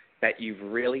 that you've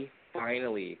really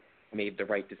finally made the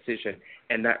right decision,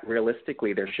 and that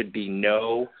realistically there should be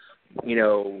no,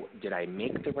 did I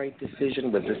make the right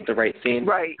decision? Was this the right thing?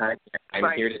 Right.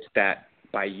 I'm here to that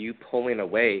by you pulling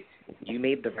away, you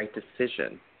made the right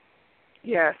decision.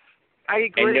 Yes, I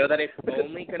agree. And know that it's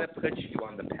only going to put you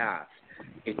on the path.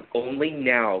 It's only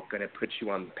now going to put you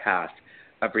on the path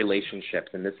of relationships.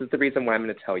 And this is the reason why I'm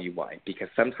going to tell you why. Because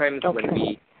sometimes when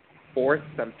we force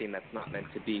something that's not meant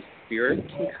to be, Spirit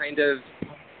can kind of,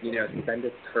 send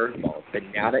us curveballs. But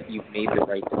now that you've made the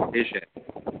right decision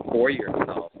for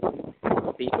yourself,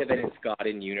 think of it as God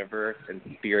and universe, and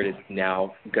Spirit is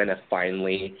now going to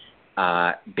finally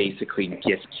basically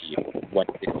gift you what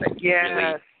it's like.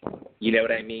 Yes. Really, you know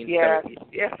what I mean? Yes. So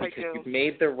Yes, I because do. you've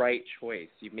made the right choice.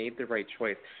 You've made the right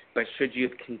choice. But should you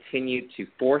have continued to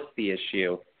force the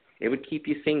issue, it would keep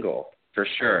you single for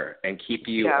sure and keep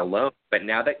you alone. But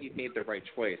now that you've made the right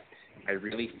choice, I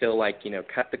really feel like,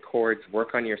 cut the cords,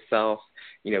 work on yourself,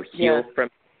 heal from,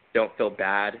 don't feel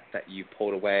bad that you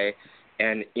pulled away.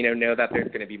 And, know that there's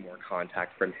going to be more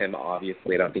contact from him,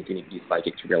 obviously. I don't think you need to be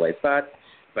psychic to realize that.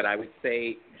 But I would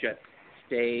say just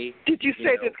stay. Did you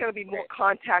say there's going to be more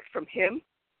contact from him?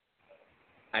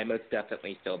 I most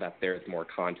definitely feel that there's more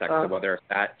contact. So whether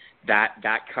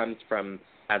that comes from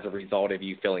as a result of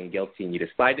you feeling guilty and you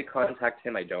decide to contact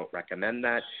him, I don't recommend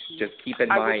that. Just keep in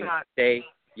mind, stay.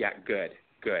 Yeah, good.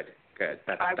 That's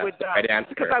the right answer.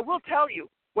 Because I will tell you,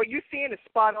 what you're saying is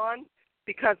spot on.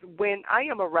 Because when I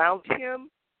am around him,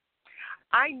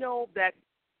 I know that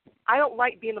I don't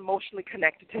like being emotionally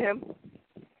connected to him.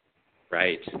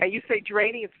 Right. And you say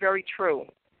draining, it's very true.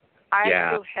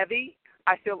 I feel heavy.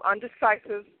 I feel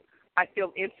undecisive. I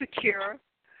feel insecure.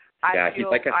 I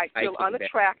feel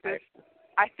unattractive.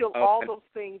 I feel all those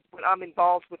things when I'm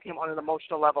involved with him on an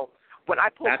emotional level. When I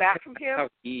pull back from him,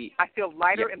 I feel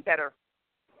lighter and better.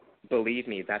 Believe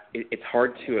me, it's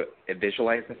hard to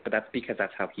visualize this, but that's because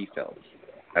that's how he feels.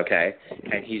 Okay?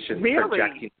 And he's just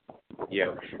projecting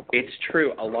you. It's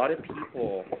true. A lot of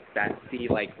people that see,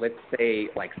 let's say,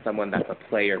 someone that's a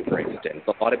player, for instance,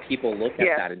 a lot of people look at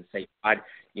that and say, God,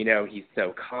 he's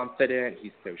so confident,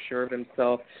 he's so sure of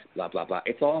himself, blah, blah, blah.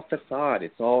 It's all facade.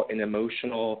 It's all an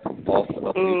emotional false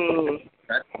illusion.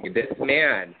 This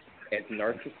man, as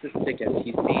narcissistic as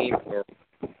he seems, or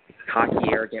cocky,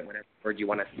 arrogant, whatever word you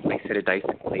want to slice it a dice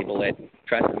and label it,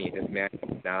 trust me, this man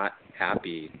is not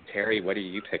happy. Terry, what are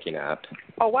you picking up?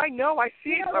 Oh, I know. I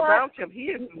see it around him. He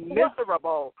is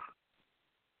miserable.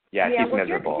 Yeah, he's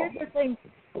miserable. Here's the thing.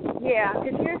 Yeah,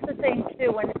 because here's the thing,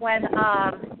 too.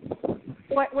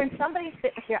 When somebody's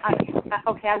here,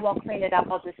 I won't clean it up.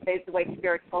 I'll just say it the way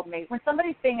Spirit told me. When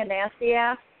somebody's being a nasty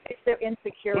ass, it's their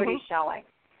insecurity showing.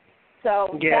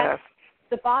 So that's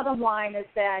the bottom line is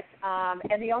that,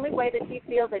 and the only way that he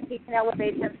feels that he can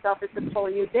elevate himself is to pull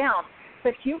you down.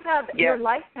 But you have, your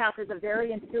life path is a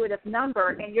very intuitive number,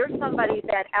 and you're somebody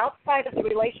that outside of the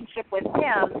relationship with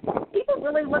him, people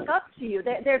really look up to you.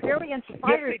 They're very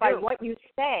inspired by what you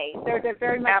say. They're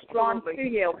very much drawn to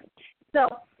you. So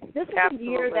this is a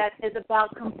year that is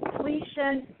about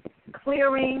completion,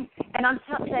 clearing, and I'm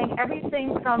saying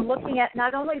everything from looking at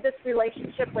not only this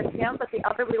relationship with him, but the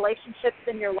other relationships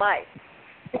in your life.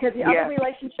 Because the other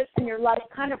relationships in your life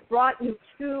kind of brought you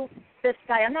to this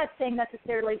guy. I'm not saying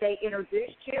necessarily they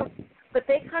introduced you, but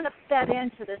they kind of fed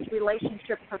into this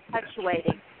relationship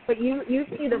perpetuating. But you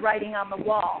see the writing on the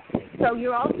wall. So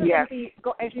you're also going to be,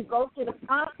 as you go through the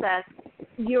process,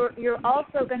 you're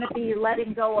also going to be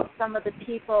letting go of some of the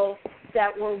people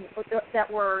that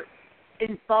were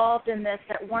involved in this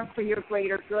that weren't for your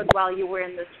greater good while you were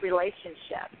in this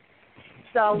relationship.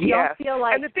 So don't feel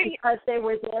like because they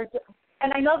were there.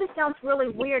 And I know this sounds really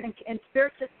weird, and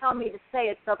Spirit's just telling me to say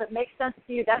it, so if it makes sense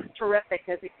to you, that's terrific,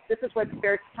 because this is what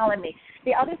Spirit's telling me.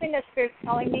 The other thing that Spirit's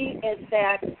telling me is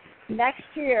that next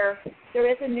year there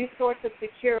is a new source of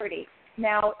security.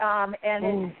 Now, and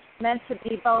it's meant to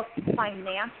be both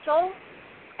financial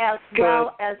as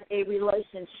well as a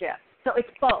relationship. So it's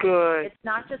both. It's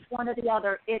not just one or the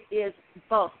other. It is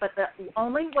both. But the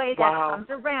only way that comes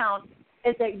around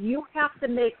is that you have to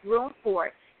make room for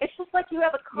it. It's just like you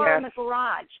have a car in the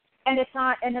garage, and it's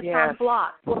on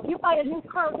block. Well, if you buy a new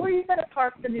car, where are you going to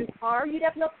park the new car? You'd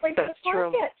have no place to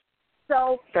park it.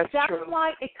 So that's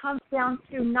why it comes down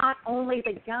to not only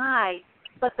the guy,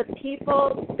 but the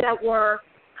people that were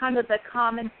kind of the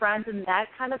common friends and that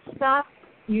kind of stuff.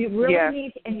 You really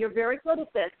need, and you're very good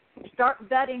at this, start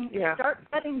vetting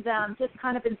them just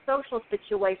kind of in social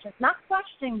situations, not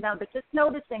questioning them, but just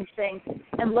noticing things,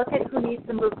 and look at who needs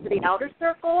to move to the outer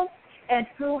circle and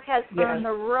who has earned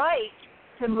the right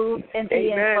to move and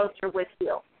be in closer with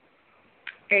you.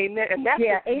 Amen. And that's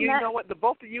you know what, the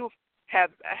both of you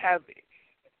have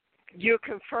you're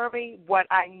confirming what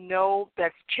I know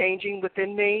that's changing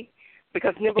within me,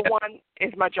 because number one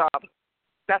is my job.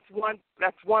 That's one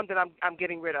that I'm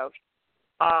getting rid of.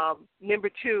 Number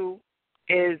two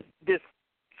is this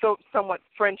somewhat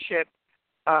friendship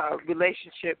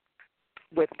relationship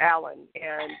with Alan,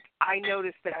 and I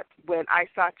noticed that when I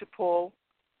start to pull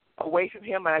away from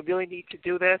him and I really need to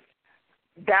do this,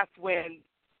 that's when,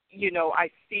 I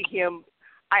see him,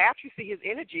 I actually see his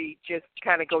energy just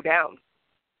kind of go down.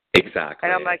 Exactly.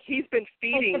 And I'm like, he's been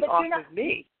feeding off of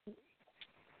me.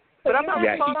 But I'm not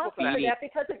responsible for that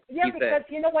because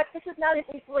you know what? This is not an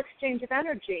equal exchange of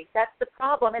energy. That's the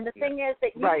problem. And the thing is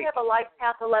that you have a life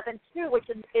path 11 too, which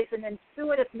is an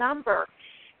intuitive number.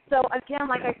 So again,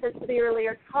 like I said to the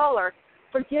earlier caller,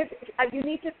 you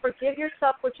need to forgive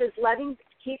yourself, which is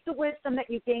keep the wisdom that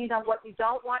you gained on what you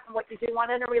don't want and what you do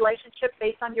want in a relationship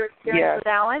based on your experience with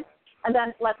Alan, and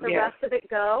then let the rest of it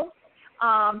go.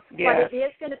 But it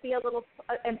is going to be a little,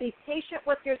 and be patient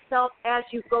with yourself as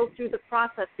you go through the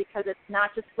process, because it's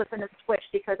not just flipping a switch.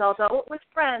 Because although it was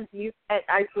friends,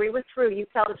 I agree with Drew, you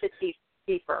felt a bit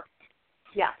deeper.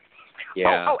 Yeah.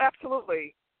 Yeah. Oh,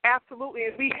 absolutely. Absolutely.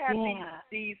 And we had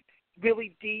these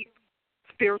really deep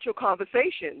spiritual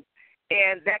conversations,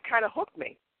 and that kind of hooked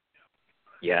me.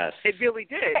 Yes. It really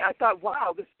did. I thought,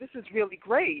 wow, this is really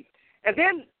great. And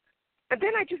then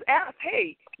I just asked,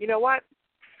 hey, you know what?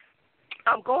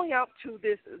 I'm going out to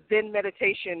this Zen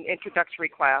meditation introductory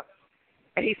class,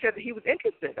 and he said that he was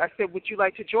interested. I said, would you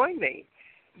like to join me?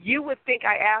 You would think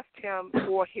I asked him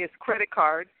for his credit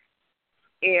card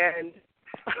and,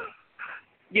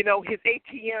 his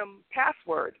ATM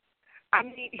password. I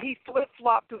mean, he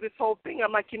flip-flopped through this whole thing.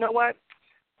 I'm like, you know what?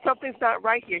 Something's not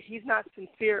right here. He's not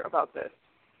sincere about this.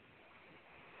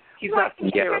 He's not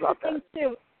sincere about that.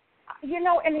 Too.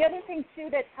 And the other thing, too,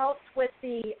 that helps with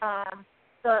the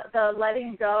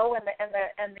letting go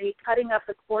and the cutting of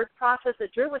the cord process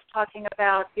that Drew was talking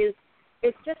about is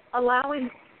just allow him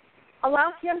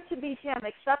to be him,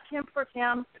 accept him for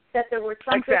him, that there were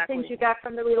some good things you got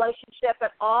from the relationship,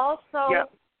 but also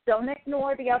don't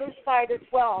ignore the other side as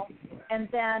well. And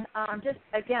then just,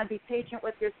 again, be patient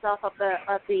with yourself of the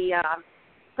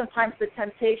sometimes the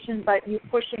temptation, but you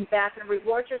pushing back, and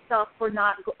reward yourself for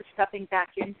not stepping back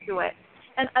into it.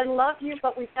 And I love you,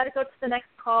 but we've got to go to the next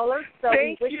caller. So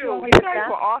Thank we wish you only the best. You guys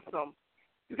were awesome.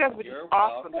 You guys were just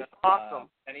awesome. That's awesome.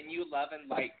 And in you, love and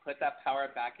light, put that power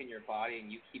back in your body, and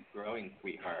you keep growing,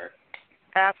 sweetheart.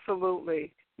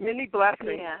 Absolutely. Many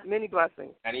blessings. Yeah. Many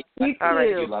blessings. You too.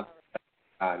 You love.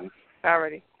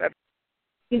 Alrighty.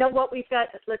 You know what we've got?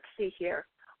 Let's see here.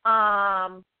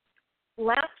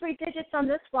 Last three digits on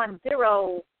this one,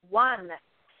 016.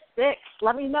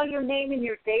 Let me know your name and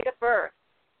your date of birth.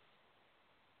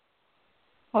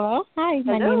 Hello? Hi,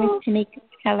 my name is Tanika.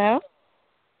 Hello?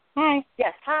 Hi.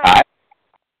 Yes, hi.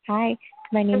 Hi,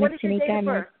 my name is Tanika. Your date of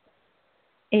birth?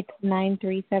 It's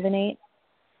 9378.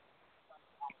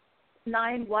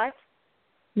 9 what?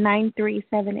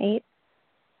 9378.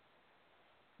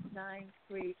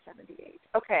 9378.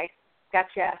 Okay,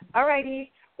 gotcha. All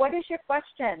righty. What is your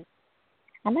question?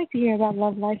 I'd like to hear about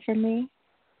love life for me.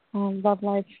 Love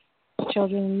life,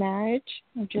 children, and marriage.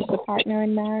 I'm just a partner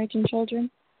in marriage and children.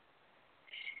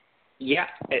 Yeah,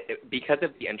 because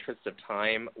of the interest of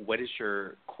time, what is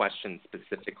your question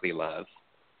specifically, love?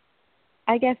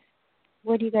 I guess,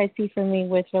 what do you guys see for me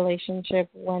with relationship,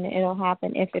 when it'll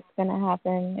happen, if it's going to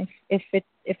happen,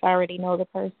 if I already know the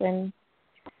person?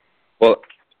 Well,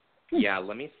 yeah,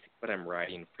 let me see what I'm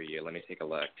writing for you. Let me take a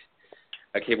look.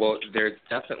 Okay, well, there's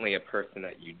definitely a person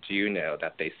that you do know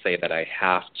that they say that I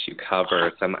have to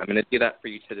cover, so I'm going to do that for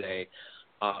you today.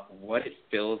 What it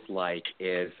feels like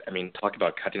is, talk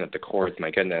about cutting up the cords.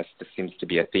 My goodness, this seems to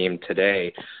be a theme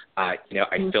today. I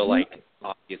feel like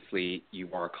obviously you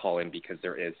are calling because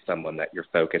there is someone that you're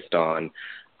focused on,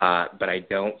 but I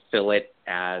don't feel it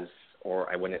as,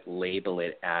 or I wouldn't label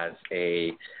it as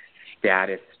a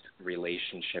status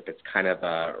relationship. It's kind of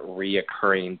a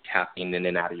reoccurring, tapping in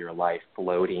and out of your life,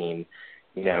 floating,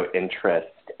 interest.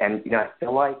 And, I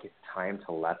feel like it's time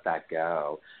to let that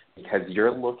go. Because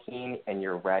you're looking and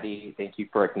you're ready. Thank you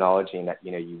for acknowledging that,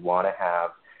 you want to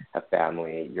have a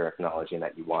family. You're acknowledging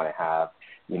that you want to have,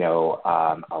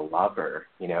 a lover,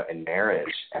 in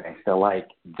marriage. And I feel like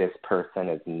this person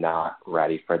is not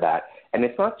ready for that. And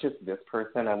it's not just this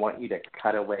person. I want you to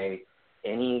cut away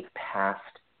any past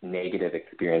negative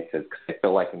experiences, because I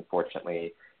feel like,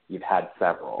 unfortunately, you've had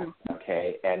several,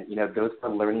 okay? And, those are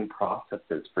learning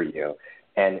processes for you.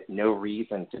 And no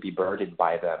reason to be burdened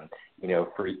by them,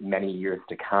 for many years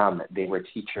to come. They were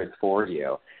teachers for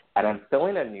you. And I'm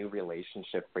feeling a new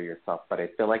relationship for yourself, but I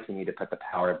feel like you need to put the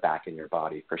power back in your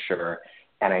body for sure.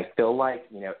 And I feel like,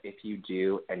 if you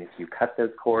do, and if you cut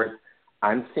those cords,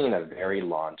 I'm seeing a very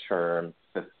long-term,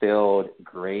 fulfilled,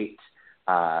 great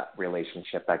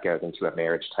relationship that goes into a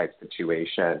marriage-type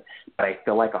situation. But I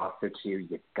feel like also, too,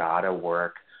 you've got to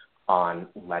work on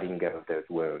letting go of those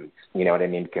wounds. You know what I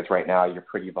mean? Because right now you're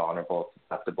pretty vulnerable,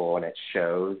 susceptible, and it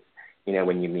shows,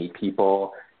 when you meet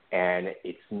people, and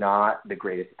it's not the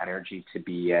greatest energy to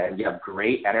be in. You have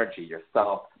great energy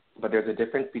yourself, but there's a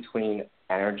difference between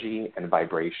energy and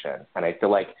vibration. And I feel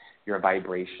like your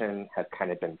vibration has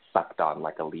kind of been sucked on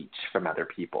like a leech from other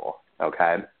people,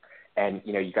 okay? And,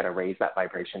 you know, you got to raise that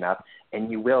vibration up,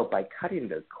 and you will by cutting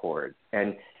those cords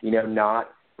and, you know,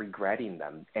 not regretting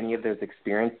them. Any of those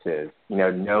experiences, you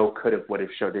know, no could have, would have,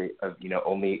 should have, you know,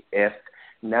 only if,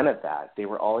 none of that. They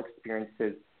were all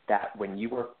experiences that when you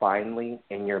were finally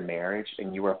in your marriage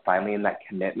and you were finally in that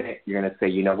commitment, you're going to say,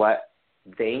 you know what,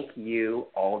 thank you,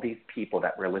 all these people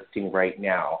that we're listing right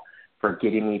now, for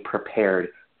getting me prepared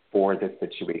for this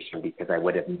situation, because I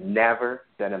would have never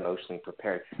been emotionally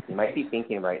prepared. You might be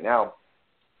thinking right now,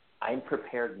 I'm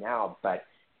prepared now, but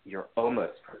you're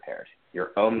almost prepared.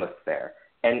 You're almost there.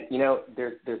 And, you know,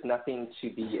 there's nothing to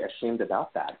be ashamed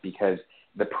about that, because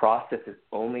the process is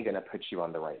only going to put you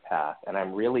on the right path. And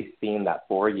I'm really seeing that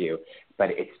for you. But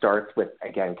it starts with,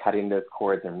 again, cutting those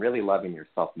cords and really loving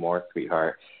yourself more,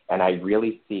 sweetheart. And I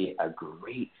really see a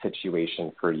great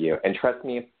situation for you. And trust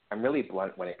me, I'm really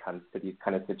blunt when it comes to these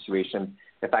kind of situations.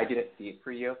 If I didn't see it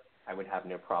for you, I would have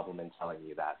no problem in telling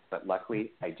you that. But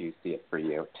luckily, I do see it for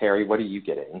you. Terry, what are you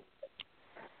getting?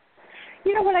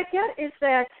 You know, what I get is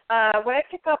that what I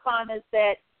pick up on is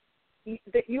that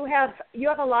you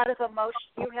have a lot of emotion.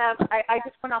 You have I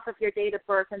just went off of your date of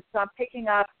birth, and so I'm picking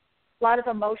up a lot of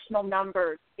emotional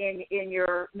numbers in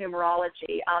your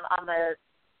numerology on the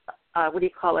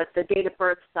the date of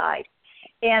birth side.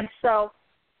 And so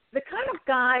the kind of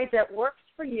guy that works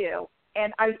for you,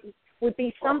 and I would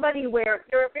be somebody where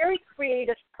you're a very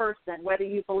creative person, whether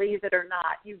you believe it or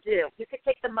not. You do. You could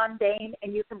take the mundane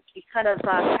and you can kind of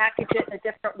package it in a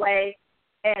different way,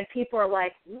 and people are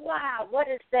like, wow, what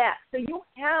is that? So you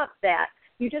have that.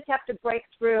 You just have to break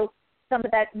through some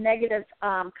of that negative,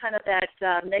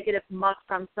 negative muck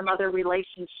from some other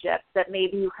relationships that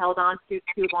maybe you held on to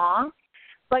too long.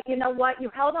 But you know what? You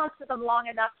held on to them long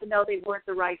enough to know they weren't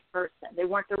the right person. They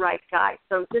weren't the right guy.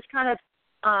 So just kind of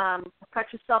cut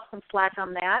yourself some slack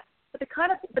on that. But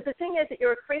the thing is that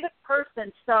you're a creative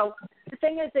person. So the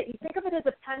thing is that you think of it as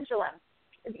a pendulum.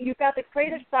 You've got the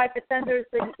creative side, but then there's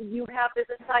a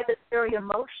side that's very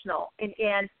emotional.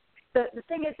 And the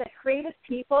thing is that creative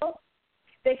people,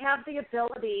 they have the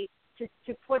ability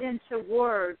to put into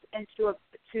words, into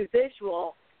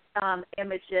visual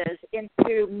images,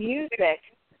 into music,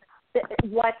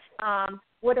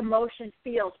 what emotion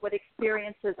feels, what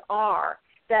experiences are,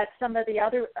 that some of the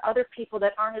other people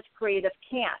that aren't as creative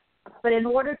can't. But in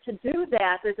order to do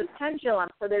that, there's a pendulum.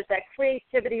 So there's that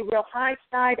creativity, real high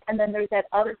side, and then there's that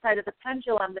other side of the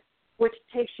pendulum, which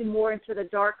takes you more into the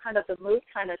dark kind of the mood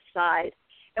kind of side.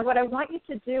 And what I want you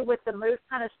to do with the mood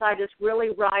kind of side is really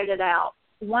ride it out.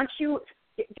 Once you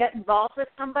get involved with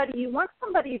somebody, you want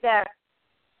somebody that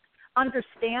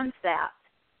understands that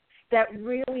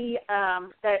really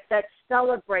that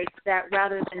celebrates that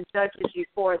rather than judges you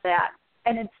for that.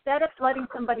 And instead of letting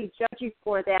somebody judge you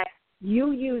for that,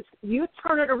 you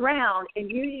turn it around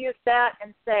and you use that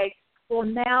and say, well,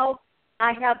 now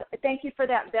thank you for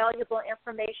that valuable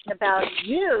information about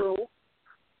you.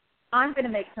 I'm going to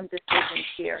make some decisions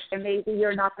here, and maybe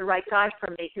you're not the right guy for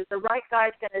me, because the right guy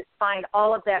is going to find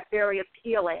all of that very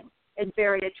appealing and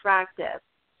very attractive.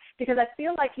 Because I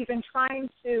feel like you've been trying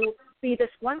to be this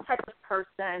one type of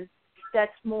person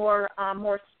that's more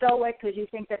stoic, because you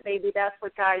think that maybe that's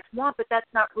what guys want, but that's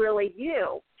not really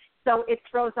you. So it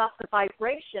throws off the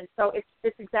vibration. So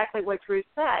it's exactly what Drew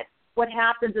said. What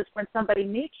happens is when somebody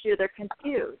meets you, they're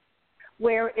confused.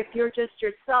 Where if you're just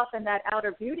yourself and that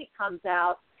outer beauty comes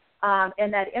out,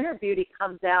 and that inner beauty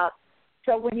comes out,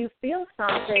 so when you feel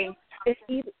something,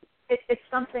 it's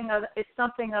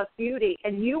something of beauty,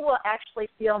 and you will actually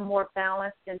feel more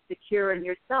balanced and secure in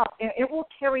yourself. And it will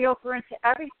carry over into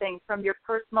everything from your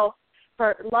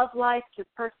for love life to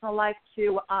personal life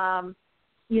to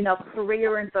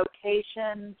career and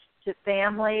vocations to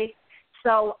family.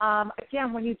 So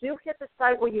again, when you do hit the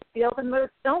side where you feel the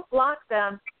moods, don't block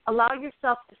them. Allow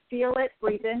yourself to feel it,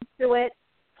 breathe into it,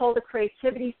 pull the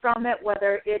creativity from it,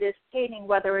 whether it is painting,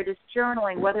 whether it is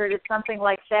journaling, whether it is something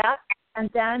like that. And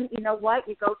then, you know what,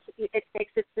 it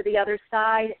takes it to the other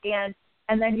side, and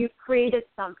then you've created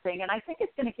something. And I think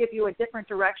it's going to give you a different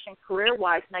direction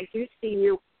career-wise, and I do see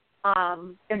you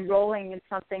enrolling in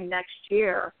something next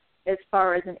year as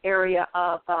far as an area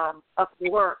of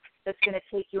work that's going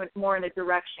to take you more in a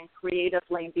direction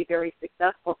creatively and be very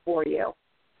successful for you.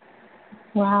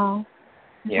 Wow.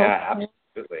 Yeah,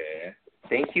 absolutely.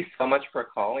 Thank you so much for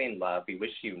calling, love. We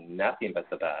wish you nothing but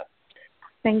the best.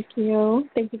 Thank you.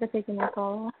 Thank you for taking my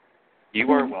call. You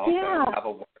are welcome. Yeah. Have a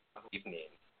wonderful evening.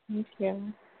 Thank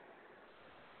you.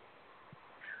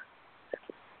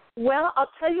 Well, I'll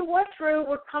tell you what, Drew,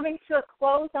 we're coming to a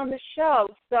close on the show.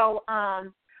 So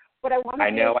what I want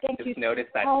to do is thank you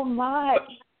so much.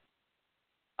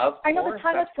 I know the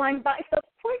time is flying by so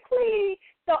quickly.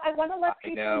 So I want to let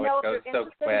people know if they're interested. It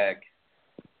goes so quick.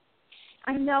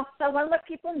 I know. So I want to let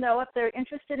people know if they're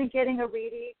interested in getting a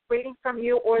reading from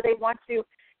you, or they want to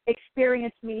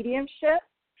experience mediumship,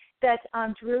 that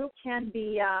Drew can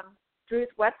be, Drew's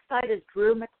website is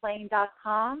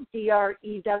drewmcclain.com,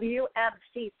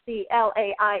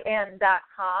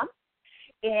 DREWMCCLAIN.com.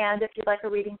 And if you'd like a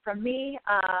reading from me,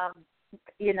 on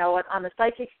the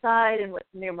psychic side and with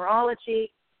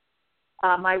numerology,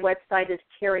 my website is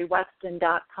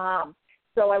terryweston.com.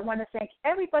 So I want to thank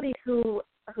everybody who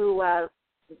was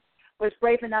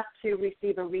brave enough to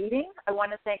receive a reading. I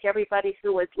want to thank everybody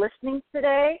who was listening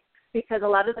today, because a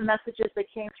lot of the messages that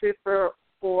came through for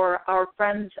our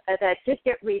friends that did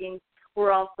get readings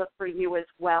were also for you as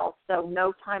well. So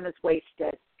no time is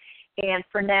wasted. And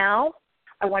for now,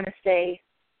 I want to say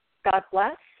God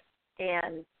bless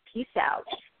and peace out.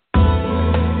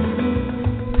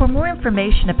 For more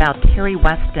information about Terry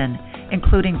Weston,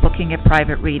 including booking a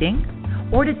private reading,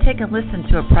 or to take a listen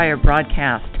to a prior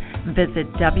broadcast,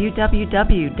 visit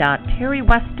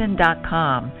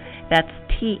www.terryweston.com. That's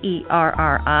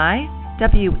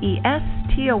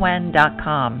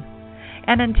Terryweston.com.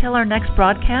 And until our next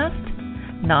broadcast,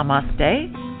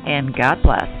 namaste and God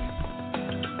bless.